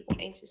makes some people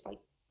anxious. Like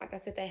I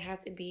said, they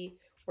have to be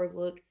or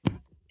look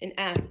and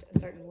act a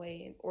certain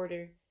way in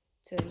order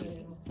to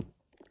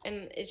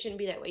and it shouldn't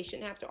be that way. You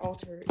shouldn't have to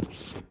alter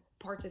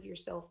parts of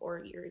yourself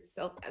or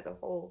yourself as a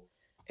whole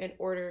in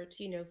order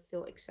to,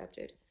 feel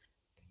accepted.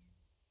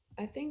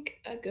 I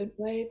think a good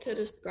way to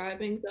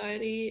describe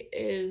anxiety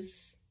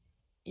is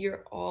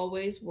you're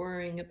always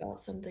worrying about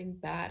something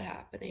bad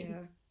happening.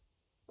 Yeah.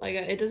 Like,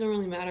 it doesn't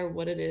really matter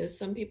what it is.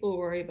 Some people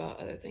worry about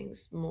other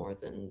things more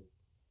than,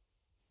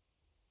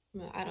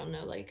 I don't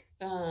know, like,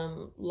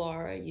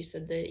 Laura, you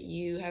said that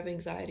you have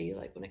anxiety,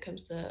 like, when it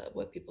comes to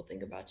what people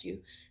think about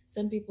you.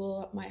 Some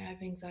people might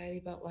have anxiety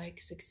about, like,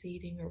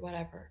 succeeding or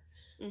whatever.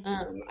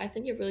 Mhm. I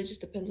think it really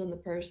just depends on the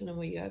person and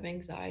what you have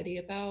anxiety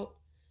about.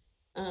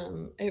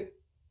 It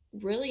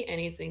really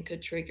anything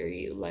could trigger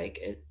you. Like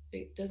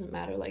it doesn't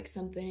matter. Like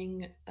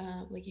something,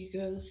 like you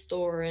go to the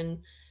store and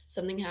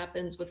something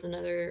happens with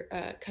another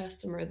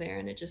customer there,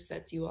 and it just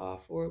sets you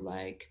off. Or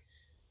like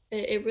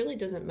it really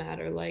doesn't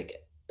matter. Like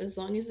as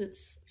long as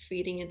it's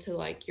feeding into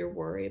like your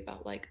worry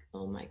about like,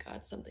 oh my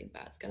god, something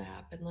bad's gonna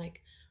happen.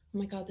 Like, oh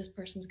my god, this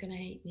person's gonna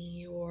hate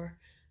me, or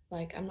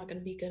like I'm not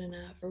gonna be good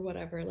enough, or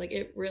whatever. Like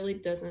it really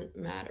doesn't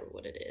matter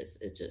what it is.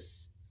 It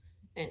just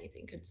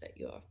anything could set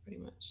you off pretty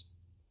much.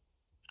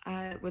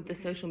 With the Mhm.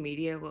 social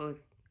media, what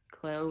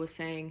Chloe was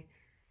saying,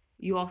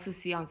 you also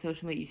see on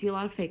social media, you see a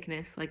lot of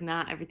fakeness. Like,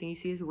 not everything you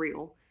see is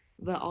real,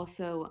 but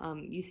also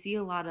you see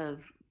a lot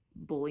of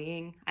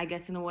bullying, I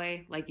guess, in a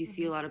way. Like, you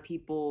see a Mhm. lot of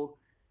people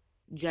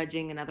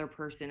judging another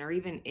person, or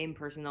even in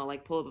person, they'll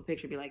like pull up a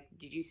picture, be like,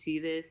 "Did you see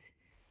this?"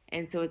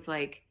 And so it's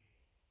like,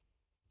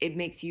 it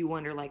makes you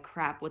wonder, like,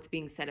 crap, what's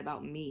being said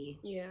about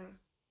me? Yeah.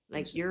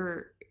 Like, Most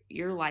definitely.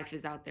 your life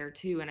is out there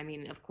too, and I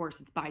mean, of course,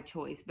 it's by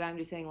choice, but I'm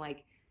just saying,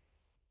 like,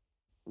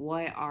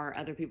 what are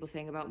other people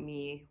saying about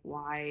me?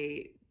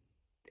 Why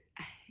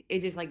it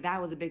just like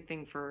that was a big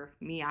thing for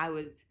me. I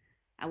was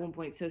at one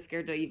point so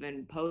scared to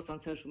even post on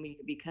social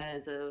media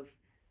because of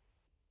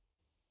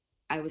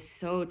I was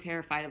so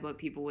terrified of what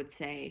people would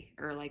say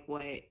or like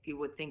what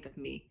people would think of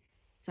me.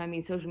 So I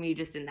mean social media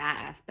just in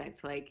that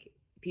aspect, like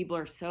people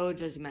are so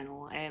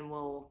judgmental and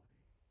will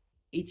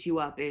eat you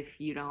up if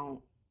you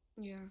don't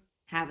Yeah.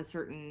 have a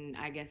certain,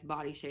 I guess,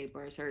 body shape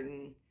or a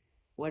certain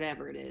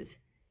whatever it is.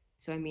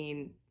 So I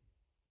mean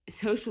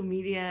social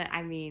media,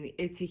 I mean,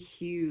 it's a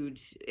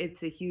huge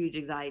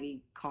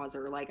anxiety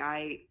causer. Like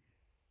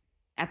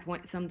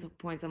some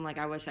points I'm like,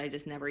 I wish I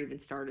just never even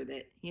started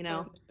it, you Oh,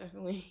 know?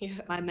 definitely.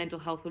 Yeah. My mental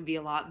health would be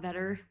a lot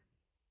better.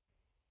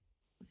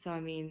 So I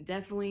mean,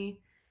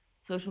 definitely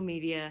social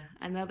media.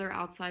 Another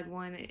outside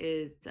one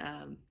is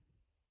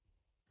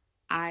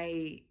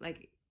I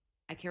like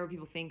I care what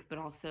people think, but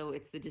also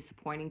it's the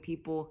disappointing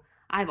people.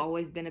 I've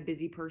always been a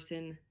busy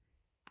person.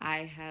 I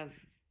have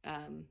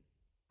um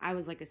I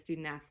was like a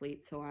student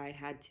athlete, so I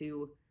had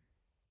to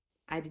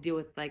deal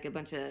with like a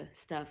bunch of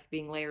stuff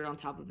being layered on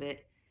top of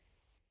it.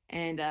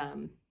 And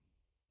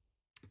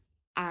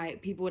I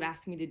people would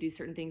ask me to do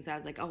certain things. I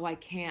was like, oh, I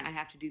can't. I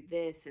have to do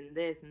this and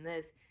this and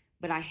this.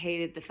 But I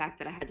hated the fact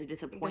that I had to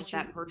disappoint That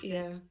that you, person.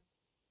 yeah.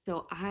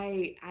 So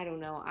I don't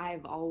know.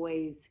 I've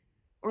always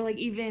or like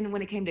even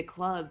when it came to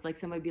clubs, like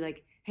somebody would be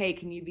like, hey,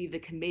 can you be the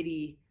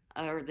committee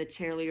or the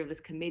cheerleader of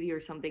this committee or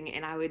something?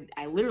 And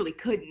I literally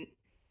couldn't.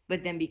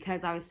 But then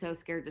because I was so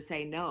scared to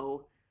say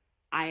no,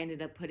 I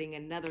ended up putting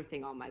another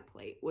thing on my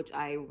plate, which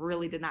I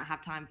really did not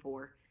have time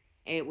for,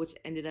 which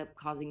ended up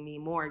causing me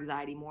more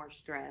anxiety, more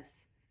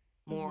stress,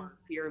 more Mhm.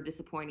 fear of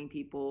disappointing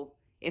people.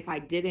 If I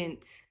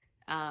didn't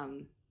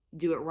um,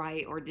 do it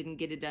right or didn't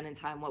get it done in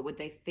time, what would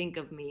they think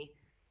of me?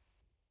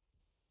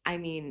 I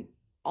mean,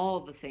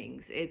 all the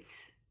things.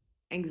 It's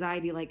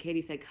anxiety, like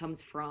Katie said,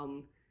 comes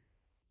from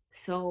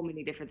so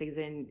many different things.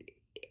 And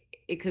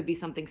it could be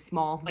something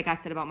small, like I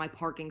said about my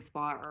parking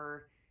spot,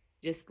 or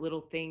just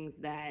little things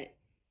that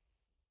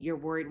you're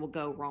worried will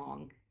go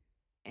wrong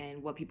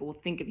and what people will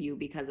think of you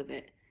because of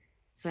it.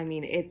 So I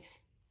mean,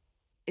 it's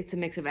a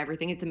mix of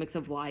everything. It's a mix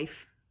of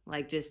life,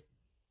 like just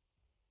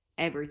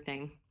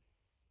everything.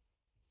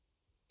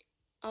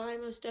 I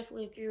most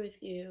definitely agree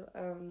with you,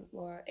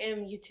 Laura,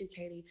 and you too,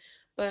 Katie.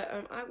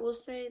 But I will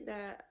say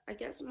that I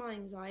guess my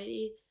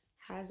anxiety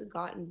has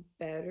gotten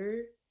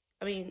better.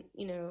 I mean,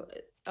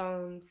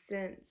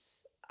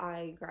 since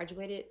I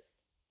graduated,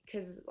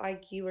 because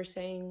like you were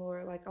saying,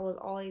 Laura, like I was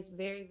always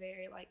very,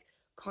 very like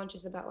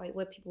conscious about like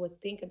what people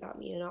would think about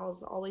me, and I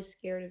was always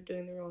scared of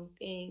doing the wrong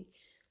thing.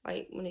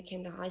 Like when it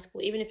came to high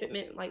school, even if it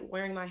meant like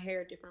wearing my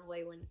hair a different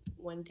way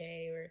one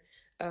day, or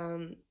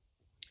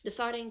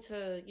deciding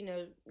to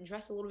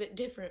dress a little bit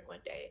different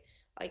one day,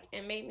 like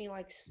it made me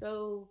like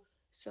so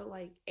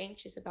like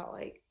anxious about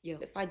like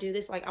Yep. if I do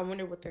this, like I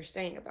wonder what they're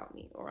saying about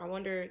me, or I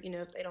wonder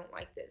if they don't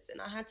like this.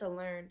 And I had to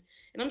learn,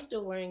 and I'm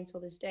still learning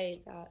till this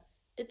day, that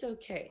it's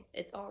okay,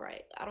 it's all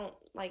right. I don't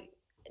like,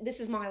 this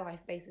is my life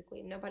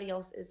basically, nobody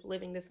else is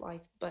living this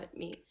life but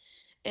me.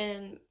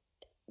 And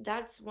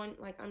that's one,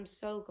 like I'm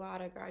so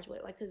glad I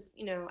graduated, like because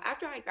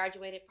after I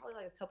graduated, probably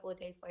like a couple of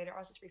days later, I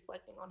was just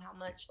reflecting on how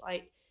much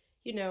like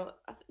it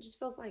just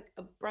feels like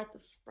a breath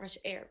of fresh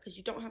air, because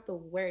you don't have to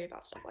worry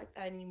about stuff like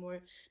that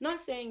anymore.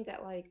 Not saying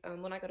that like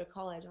when I go to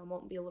college I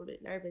won't be a little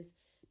bit nervous,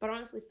 but I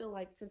honestly feel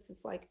like, since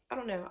it's like, I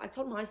don't know, I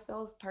told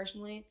myself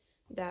personally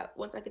that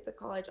once I get to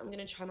college I'm going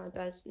to try my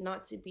best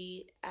not to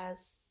be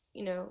as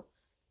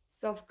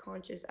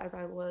self-conscious as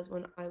I was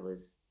when I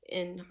was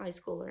in high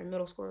school or in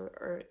middle school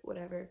or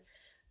whatever.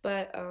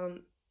 But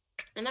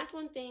and that's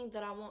one thing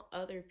that I want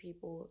other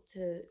people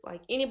to,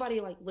 like, anybody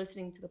like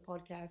listening to the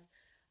podcast,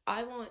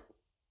 I want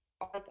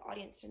like the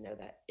audience to know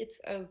that it's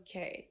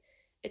okay.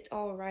 It's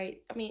all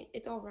right. I mean,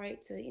 it's all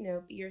right to,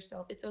 be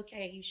yourself. It's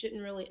okay. You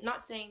shouldn't really,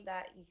 not saying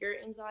that your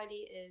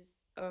anxiety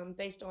is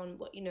based on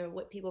what,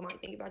 what people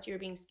might think about you or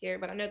being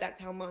scared, but I know that's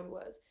how mine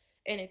was.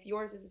 And if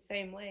yours is the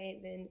same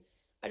way, then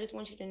I just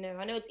want you to know.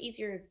 I know it's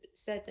easier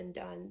said than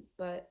done,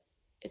 but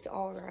it's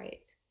all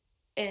right.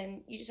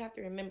 And you just have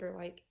to remember,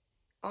 like,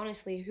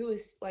 honestly, who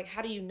is, like,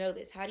 how do you know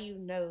this? How do you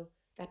know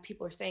that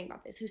people are saying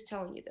about this? Who's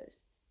telling you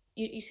this?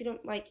 You see,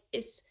 don't, like,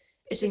 it's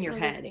It's in just your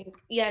one of those head. things.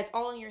 Yeah, it's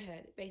all in your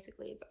head.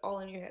 Basically, it's all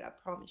in your head. I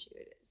promise you,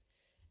 it is.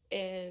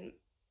 And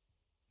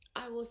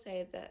I will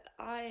say that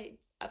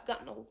I've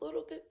gotten a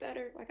little bit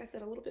better. Like I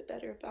said, a little bit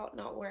better about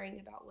not worrying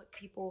about what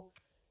people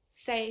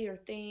say or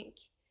think.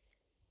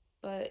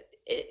 But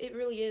it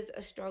really is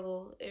a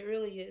struggle. It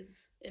really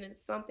is, and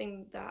it's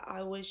something that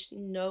I wish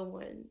no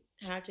one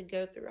had to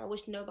go through. I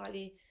wish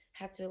nobody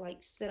had to like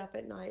sit up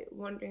at night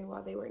wondering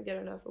why they weren't good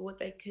enough or what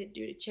they could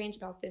do to change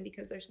about them,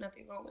 because there's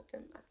nothing wrong with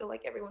them. I feel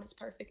like everyone is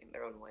perfect in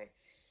their own way.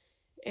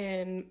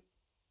 And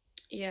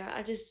yeah,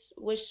 I just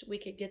wish we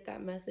could get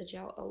that message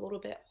out a little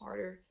bit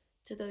harder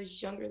to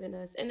those younger than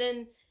us. And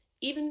then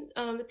even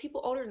the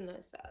people older than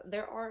us,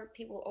 there are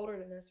people older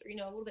than us, or, a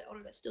little bit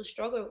older, that still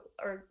struggle,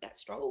 or that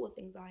struggle with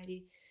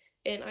anxiety.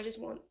 And I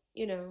just want,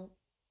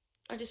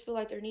 I just feel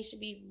like there needs to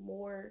be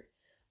more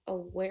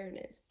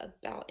awareness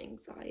about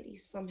anxiety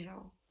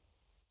somehow.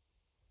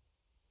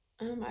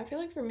 I feel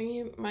like for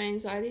me, my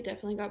anxiety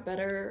definitely got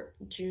better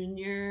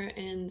junior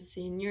and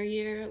senior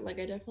year. Like,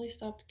 I definitely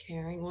stopped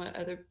caring what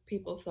other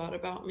people thought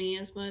about me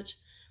as much.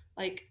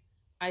 Like,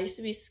 I used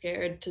to be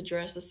scared to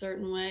dress a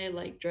certain way,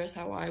 like, dress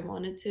how I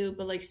wanted to.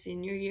 But, like,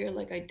 senior year,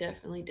 like, I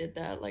definitely did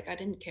that. Like, I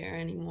didn't care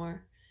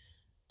anymore.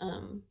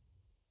 Um,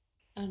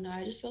 I don't know.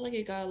 I just felt like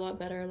it got a lot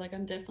better. Like,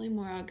 I'm definitely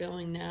more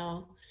outgoing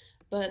now.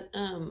 But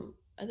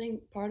I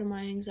think part of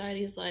my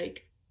anxiety is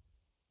like,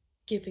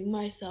 giving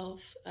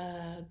myself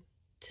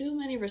too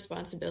many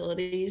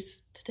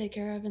responsibilities to take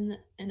care of in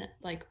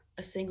like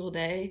a single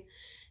day,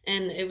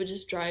 and it would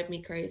just drive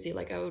me crazy.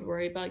 Like, I would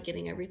worry about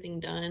getting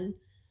everything done.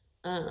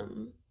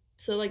 Um,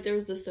 so like there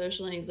was the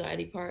social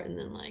anxiety part, and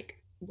then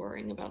like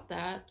worrying about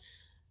that.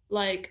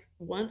 Like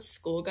once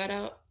school got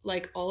out,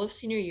 like all of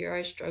senior year,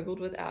 I struggled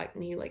with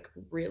acne like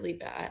really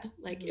bad.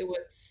 Like Hmm. it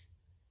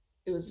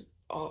was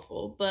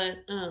awful. But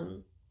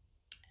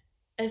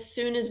as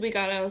soon as we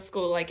got out of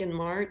school, like in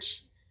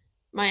March,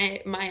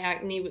 my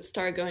acne would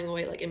start going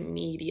away like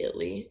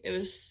immediately. It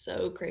was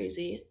so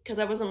crazy because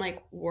I wasn't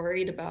like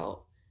worried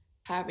about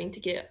having to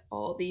get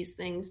all these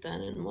things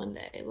done in one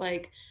day.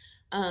 Like,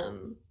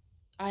 um,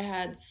 I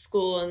had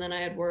school and then I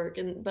had work,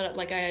 and but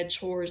like I had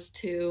chores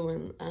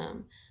too,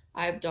 and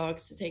I have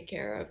dogs to take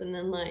care of, and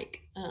then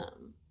like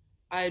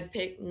I'd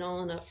pick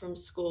Nolan up from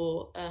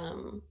school.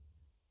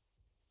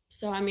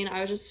 So I mean,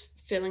 I was just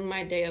filling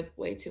my day up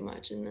way too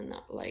much, and then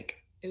that like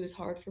it was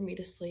hard for me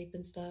to sleep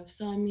and stuff.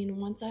 So I mean,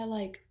 once I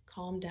like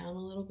calmed down a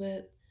little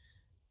bit,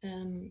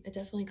 it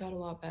definitely got a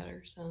lot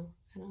better. So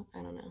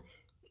I don't know.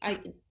 I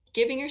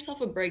Giving yourself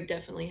a break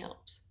definitely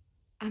helps.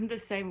 I'm the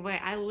same way.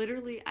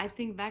 I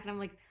think back and I'm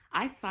like,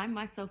 I signed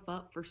myself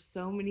up for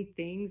so many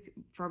things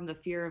from the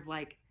fear of,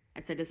 like I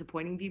said,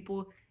 disappointing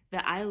people,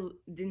 that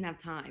didn't have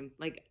time.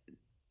 Like,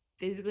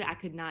 physically, I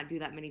could not do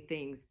that many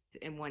things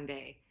in one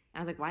day. And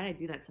I was like, why did I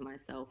do that to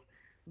myself?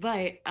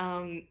 But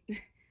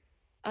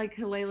like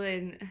Laila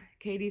and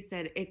Katie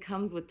said, it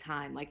comes with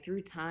time. Like,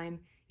 through time,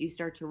 you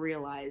start to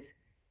realize,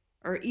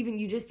 or even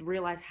you just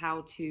realize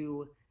how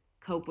to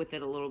cope with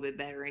it a little bit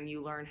better, and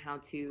you learn how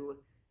to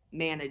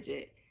manage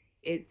it.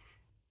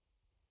 It's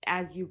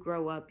As you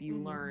grow up, you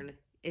Hmm. learn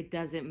it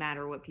doesn't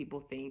matter what people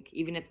think.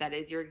 Even if that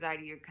is your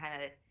anxiety, you're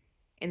kind of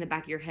in the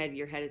back of your head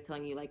is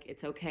telling you, like,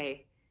 it's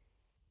okay,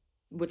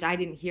 which I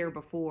didn't hear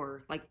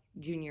before, like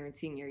junior and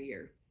senior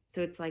year.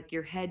 So it's like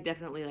your head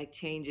definitely like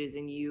changes,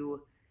 and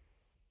you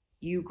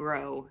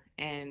grow,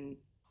 and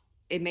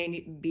it may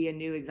be a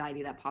new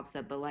anxiety that pops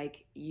up, but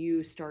like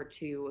you start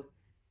to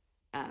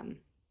um,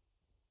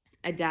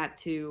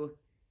 adapt to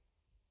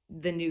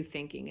the new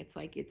thinking. It's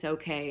like, it's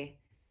okay.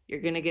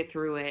 You're going to get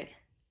through it.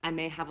 I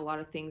may have a lot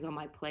of things on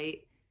my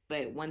plate,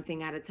 but one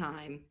thing at a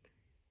time.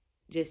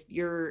 Just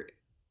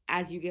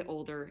as you get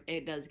older,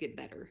 it does get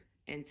better.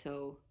 And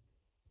so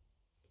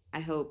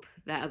I hope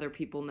that other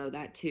people know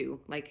that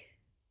too. Like,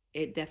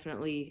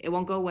 it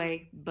won't go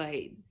away, but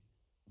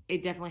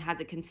it definitely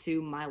hasn't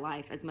consumed my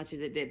life as much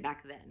as it did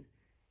back then.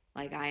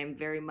 Like,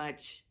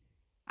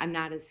 I'm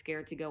not as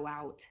scared to go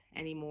out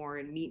anymore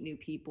and meet new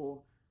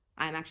people.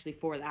 I'm actually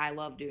for that. I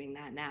love doing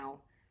that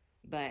now.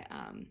 But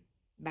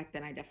back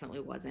then I definitely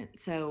wasn't.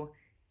 So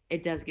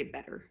it does get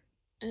better.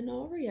 In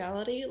all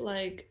reality,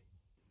 like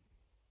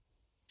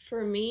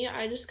for me,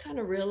 I just kind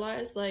of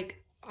realized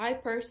like I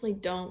personally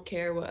don't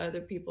care what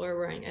other people are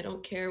wearing. I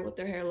don't care what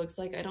their hair looks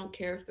like. I don't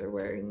care if they're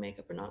wearing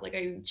makeup or not. Like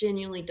I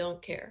genuinely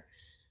don't care.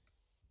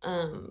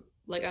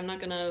 Like I'm not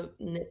gonna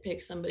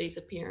nitpick somebody's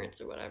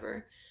appearance or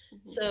whatever. Hmm.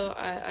 So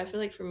I feel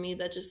like for me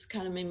that just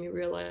kind of made me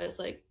realize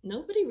like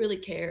nobody really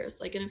cares.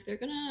 Like and if they're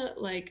gonna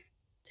like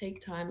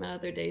take time out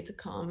of their day to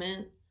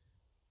comment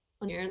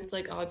on your parents,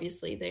 like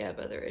obviously they have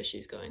other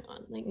issues going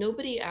on. Like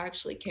nobody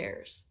actually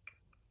cares.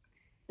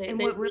 They And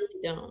they really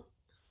don't.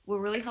 what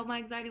really helped my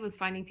anxiety was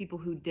finding people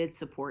who did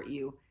support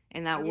you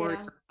and that were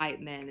Yeah, your hype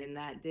men and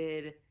that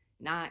did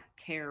not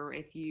care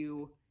if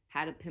you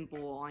had a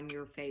pimple on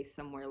your face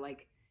somewhere,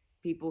 like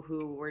people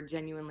who were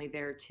genuinely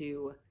there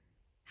to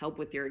help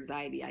with your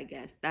anxiety, I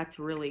guess. That's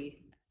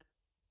really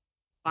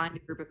find a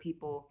group of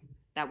people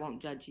that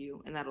won't judge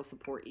you and that'll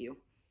support you.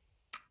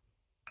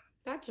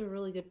 that's a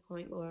really good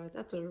point, Laura.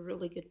 That's a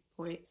really good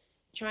point.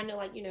 Trying to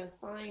like,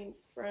 find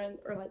friend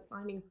or like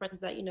finding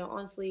friends that,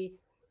 honestly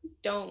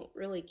don't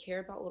really care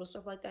about little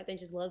stuff like that. They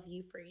just love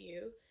you for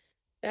you.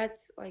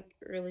 That's like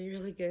really,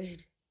 really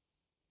good.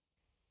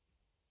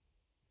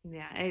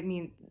 Yeah, I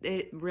mean,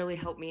 it really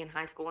helped me in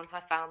high school once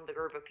I found the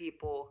group of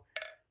people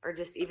or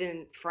just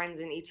even friends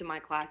in each of my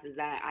classes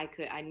that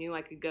I knew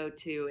I could go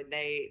to and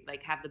they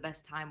like have the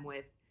best time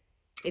with.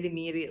 It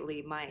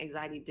immediately my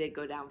anxiety did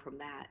go down from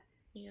that.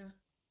 Yeah.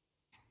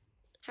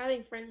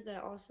 Having friends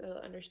that also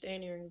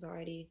understand your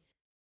anxiety,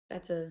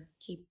 that's a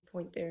key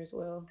point there as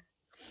well.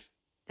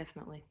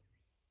 Definitely.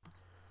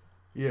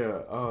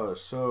 Yeah,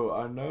 so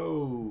I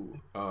know,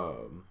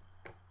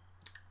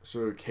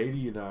 so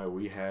Katie and I,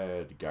 we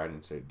had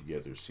guidance aid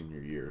together senior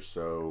year.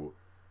 So,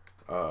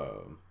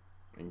 um,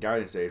 and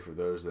guidance aid, for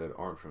those that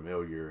aren't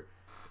familiar,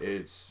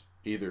 it's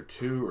either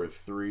two or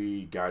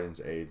three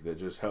guidance aides that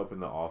just help in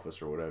the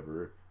office or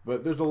whatever.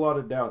 But there's a lot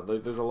of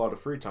like, there's a lot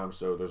of free time,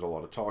 so there's a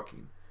lot of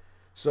talking.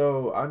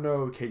 So I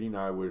know Katie and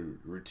I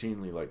would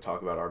routinely like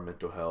talk about our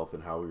mental health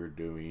and how we were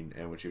doing,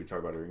 and when she would talk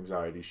about her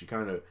anxiety, she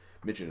kind of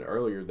mentioned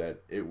earlier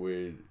that it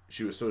would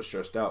she was so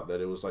stressed out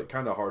that it was like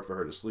kind of hard for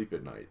her to sleep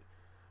at night.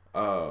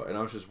 And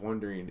I was just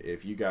wondering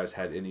if you guys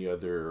had any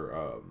other,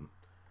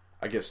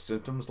 I guess,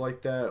 symptoms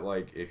like that,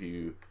 like if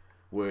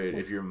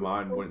Like, your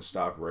mind wouldn't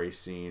stop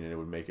racing and it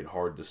would make it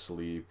hard to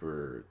sleep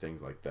or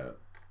things like that.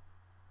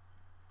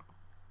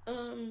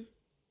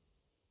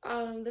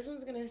 um, this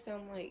one's gonna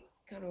sound like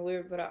kind of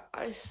weird, but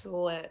I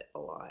sweat a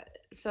lot.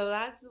 So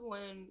that's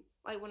when,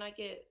 like, when I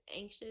get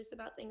anxious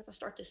about things, I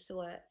start to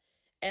sweat,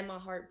 and my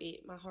heart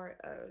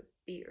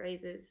beat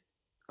raises.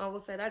 I will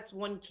say that's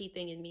one key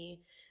thing in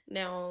me.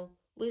 Now,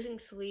 losing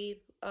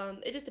sleep,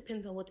 it just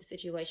depends on what the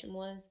situation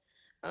was.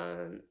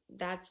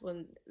 That's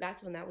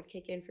when that would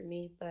kick in for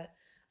me. But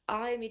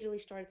I immediately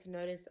started to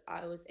notice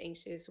I was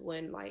anxious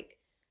when like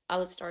I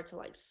would start to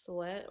like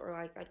sweat or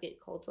like I'd get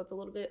cold sweats a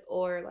little bit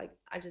or like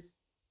I just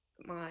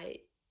my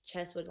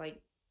chest would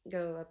like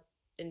go up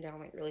and down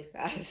like really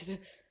fast.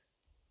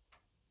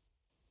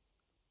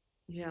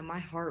 Yeah, my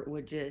heart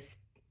would just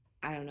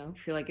I don't know,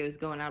 feel like it was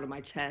going out of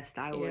my chest.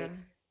 I Yeah. would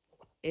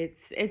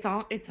it's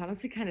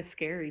honestly kind of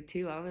scary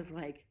too. I was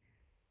like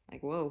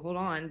whoa, hold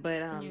on,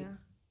 but Yeah.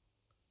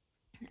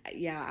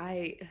 yeah,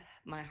 I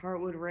my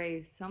heart would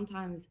race.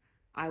 Sometimes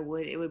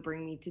it would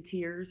bring me to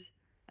tears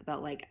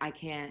about like I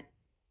can't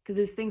because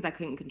there's things I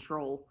couldn't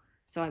control.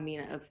 So I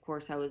mean, of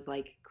course I was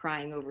like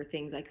crying over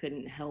things I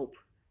couldn't help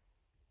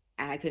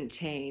and I couldn't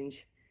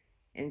change.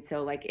 And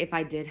so like if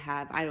I did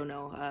have, I don't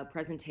know, a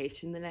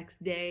presentation the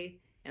next day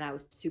and I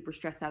was super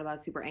stressed out about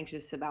it, super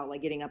anxious about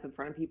like getting up in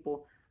front of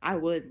people, I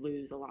would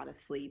lose a lot of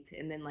sleep.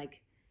 And then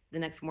like the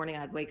next morning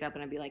I'd wake up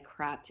and I'd be like,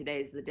 crap,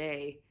 today's the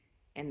day.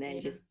 And then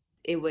Yeah. just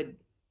it would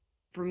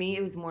for me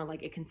it was more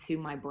like it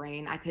consumed my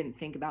brain. I couldn't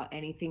think about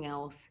anything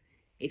else.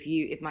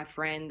 If my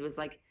friend was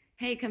like,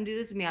 hey, come do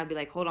this with me, I'd be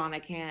like, hold on, I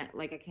can't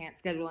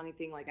schedule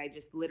anything. Like I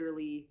just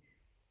literally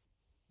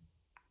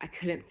I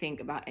couldn't think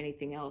about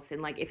anything else.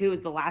 And like if it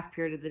was the last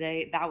period of the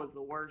day, that was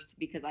the worst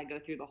because I go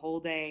through the whole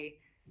day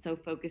so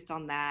focused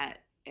on that.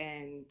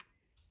 And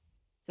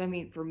so I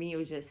mean for me it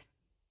was just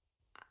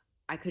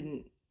I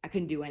couldn't I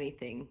couldn't do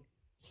anything.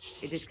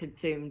 It just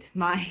consumed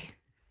my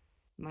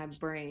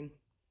brain.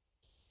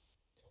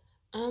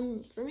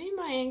 For me,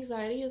 my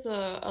anxiety is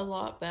a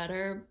lot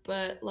better,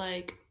 but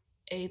like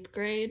eighth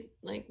grade,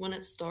 like when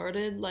it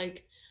started,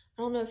 like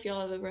I don't know if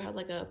y'all have ever had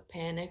like a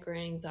panic or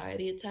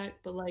anxiety attack,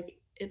 but like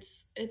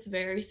it's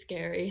very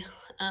scary.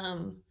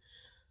 Um,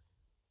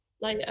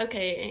 like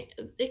okay,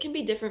 it can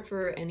be different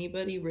for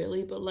anybody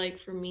really, but like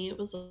for me, it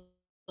was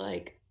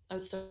like I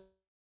would start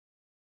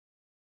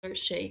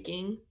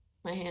shaking,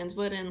 my hands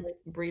would, and like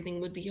breathing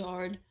would be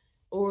hard,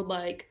 or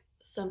like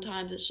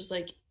sometimes it's just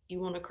like you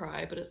want to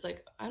cry, but it's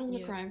like I don't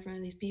want to Yeah. cry in front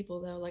of these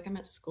people though. Like I'm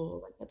at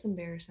school, like that's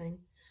embarrassing.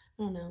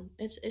 I don't know.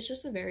 It's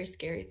just a very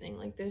scary thing.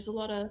 Like there's a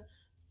lot of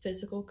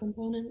physical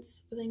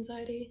components with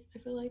anxiety. I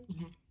feel like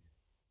Mhm.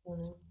 I don't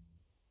know.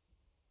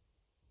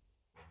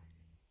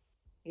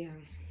 Yeah.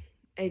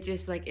 It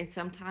just like and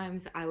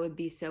sometimes I would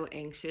be so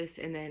anxious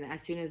and then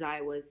as soon as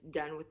I was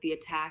done with the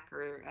attack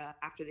or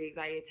after the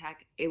anxiety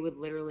attack it would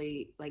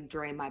literally like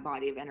drain my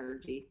body of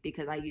energy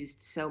because I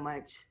used so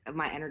much of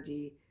my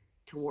energy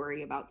to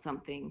worry about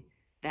something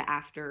that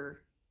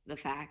after the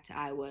fact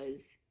I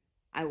was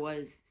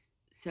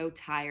so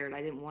tired.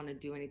 I didn't want to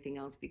do anything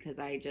else because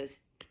I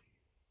just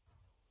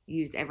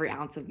used every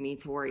ounce of me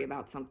to worry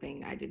about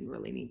something I didn't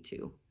really need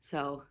to.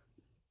 So,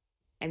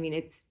 I mean,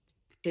 it's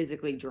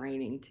physically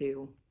draining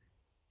too.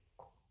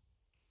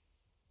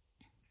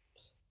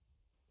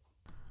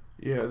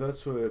 Yeah,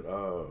 that's what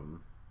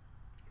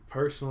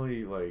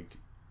personally, like,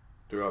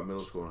 throughout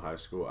middle school and high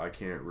school, I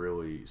can't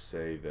really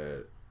say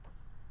that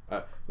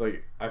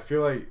like I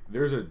feel like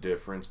there's a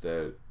difference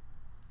that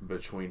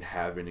between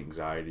having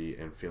anxiety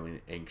and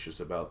feeling anxious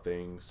about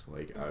things.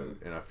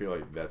 Mm-hmm. And I feel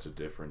like that's a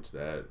difference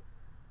that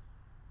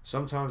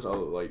sometimes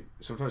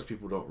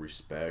people don't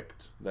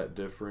respect that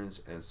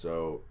difference, and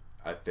so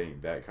I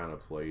think that kind of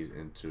plays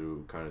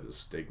into kind of the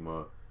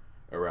stigma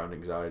around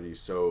anxiety.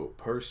 So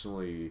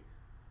personally,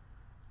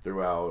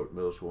 throughout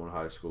middle school and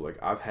high school, like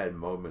I've had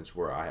moments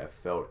where I have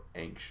felt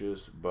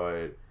anxious,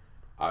 but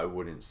I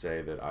wouldn't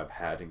say that I've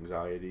had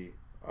anxiety.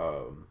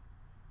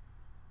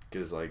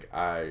 Because like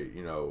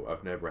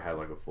I've never had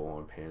like a full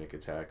on panic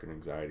attack or an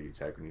anxiety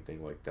attack or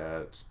anything like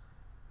that.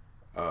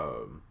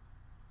 Um,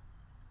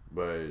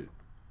 but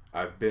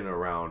I've been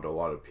around a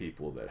lot of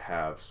people that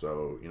have,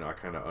 so I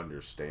kind of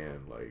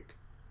understand like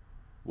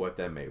what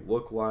that may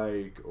look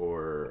like,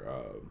 or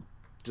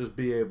just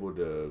be able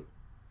to.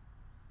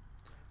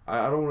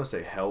 I don't want to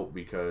say help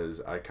because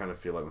I kind of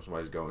feel like when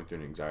somebody's going through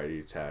an anxiety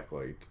attack,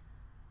 like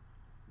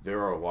there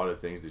are a lot of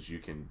things that you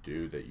can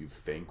do that you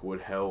think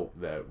would help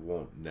that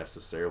won't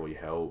necessarily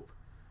help.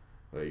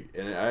 Like,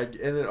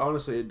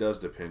 honestly, it does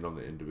depend on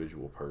the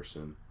individual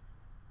person.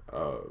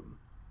 Um,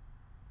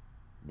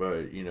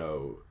 but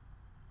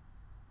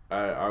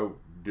I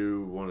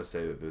do want to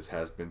say that this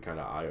has been kind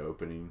of eye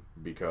opening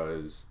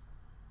because,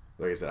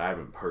 like I said, I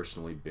haven't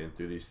personally been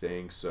through these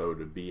things. So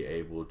to be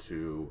able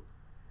to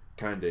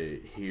kind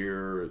of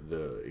hear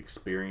the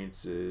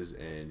experiences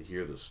and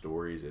hear the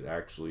stories, it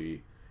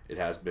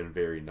has been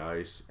very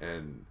nice,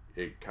 and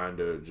it kind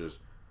of just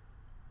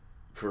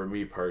for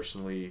me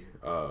personally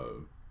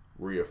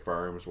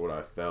reaffirms what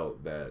I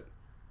felt, that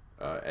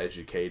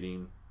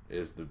educating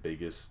is the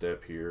biggest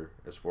step here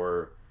as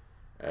far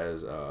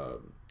as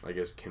I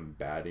guess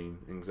combating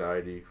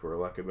anxiety, for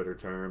lack of better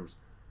terms.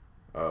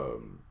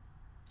 Um,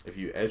 if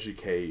you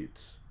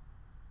educate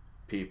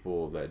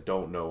people that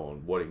don't know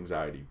on what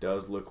anxiety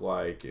does look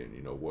like,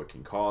 and what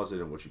can cause it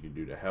and what you can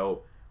do to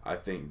help, I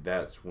think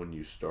that's when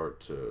you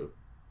start to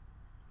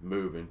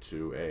move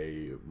into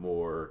a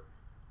more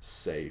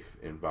safe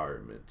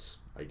environment,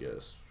 I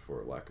guess,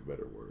 for lack of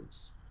better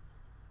words.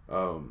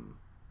 um,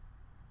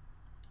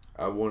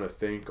 I want to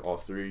thank all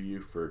three of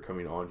you for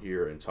coming on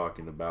here and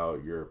talking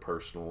about your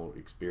personal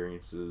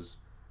experiences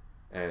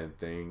and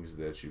things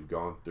that you've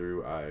gone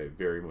through. I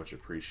very much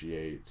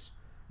appreciate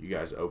you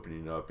guys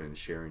opening up and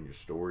sharing your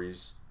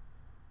stories.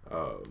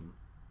 Um,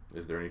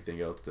 is there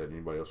anything else that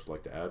anybody else would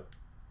like to add?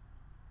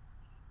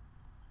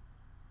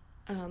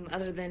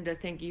 Other than to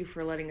thank you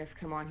for letting us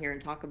come on here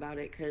and talk about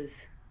it,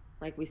 because,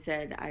 like we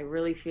said, I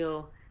really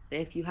feel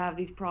that if you have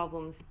these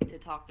problems, to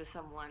talk to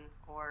someone,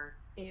 or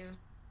Yeah.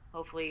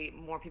 hopefully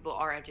more people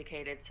are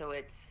educated, so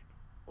it's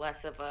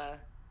less of a,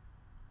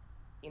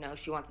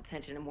 she wants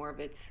attention and more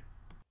of it's,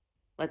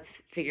 let's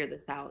figure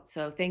this out.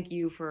 So thank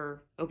you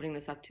for opening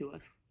this up to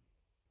us.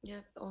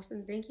 Yeah.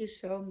 Austin, thank you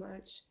so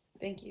much.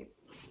 Thank you.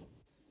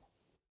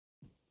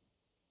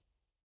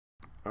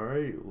 All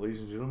right,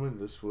 ladies and gentlemen,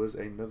 this was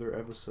another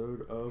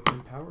episode of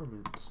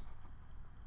Empowerment.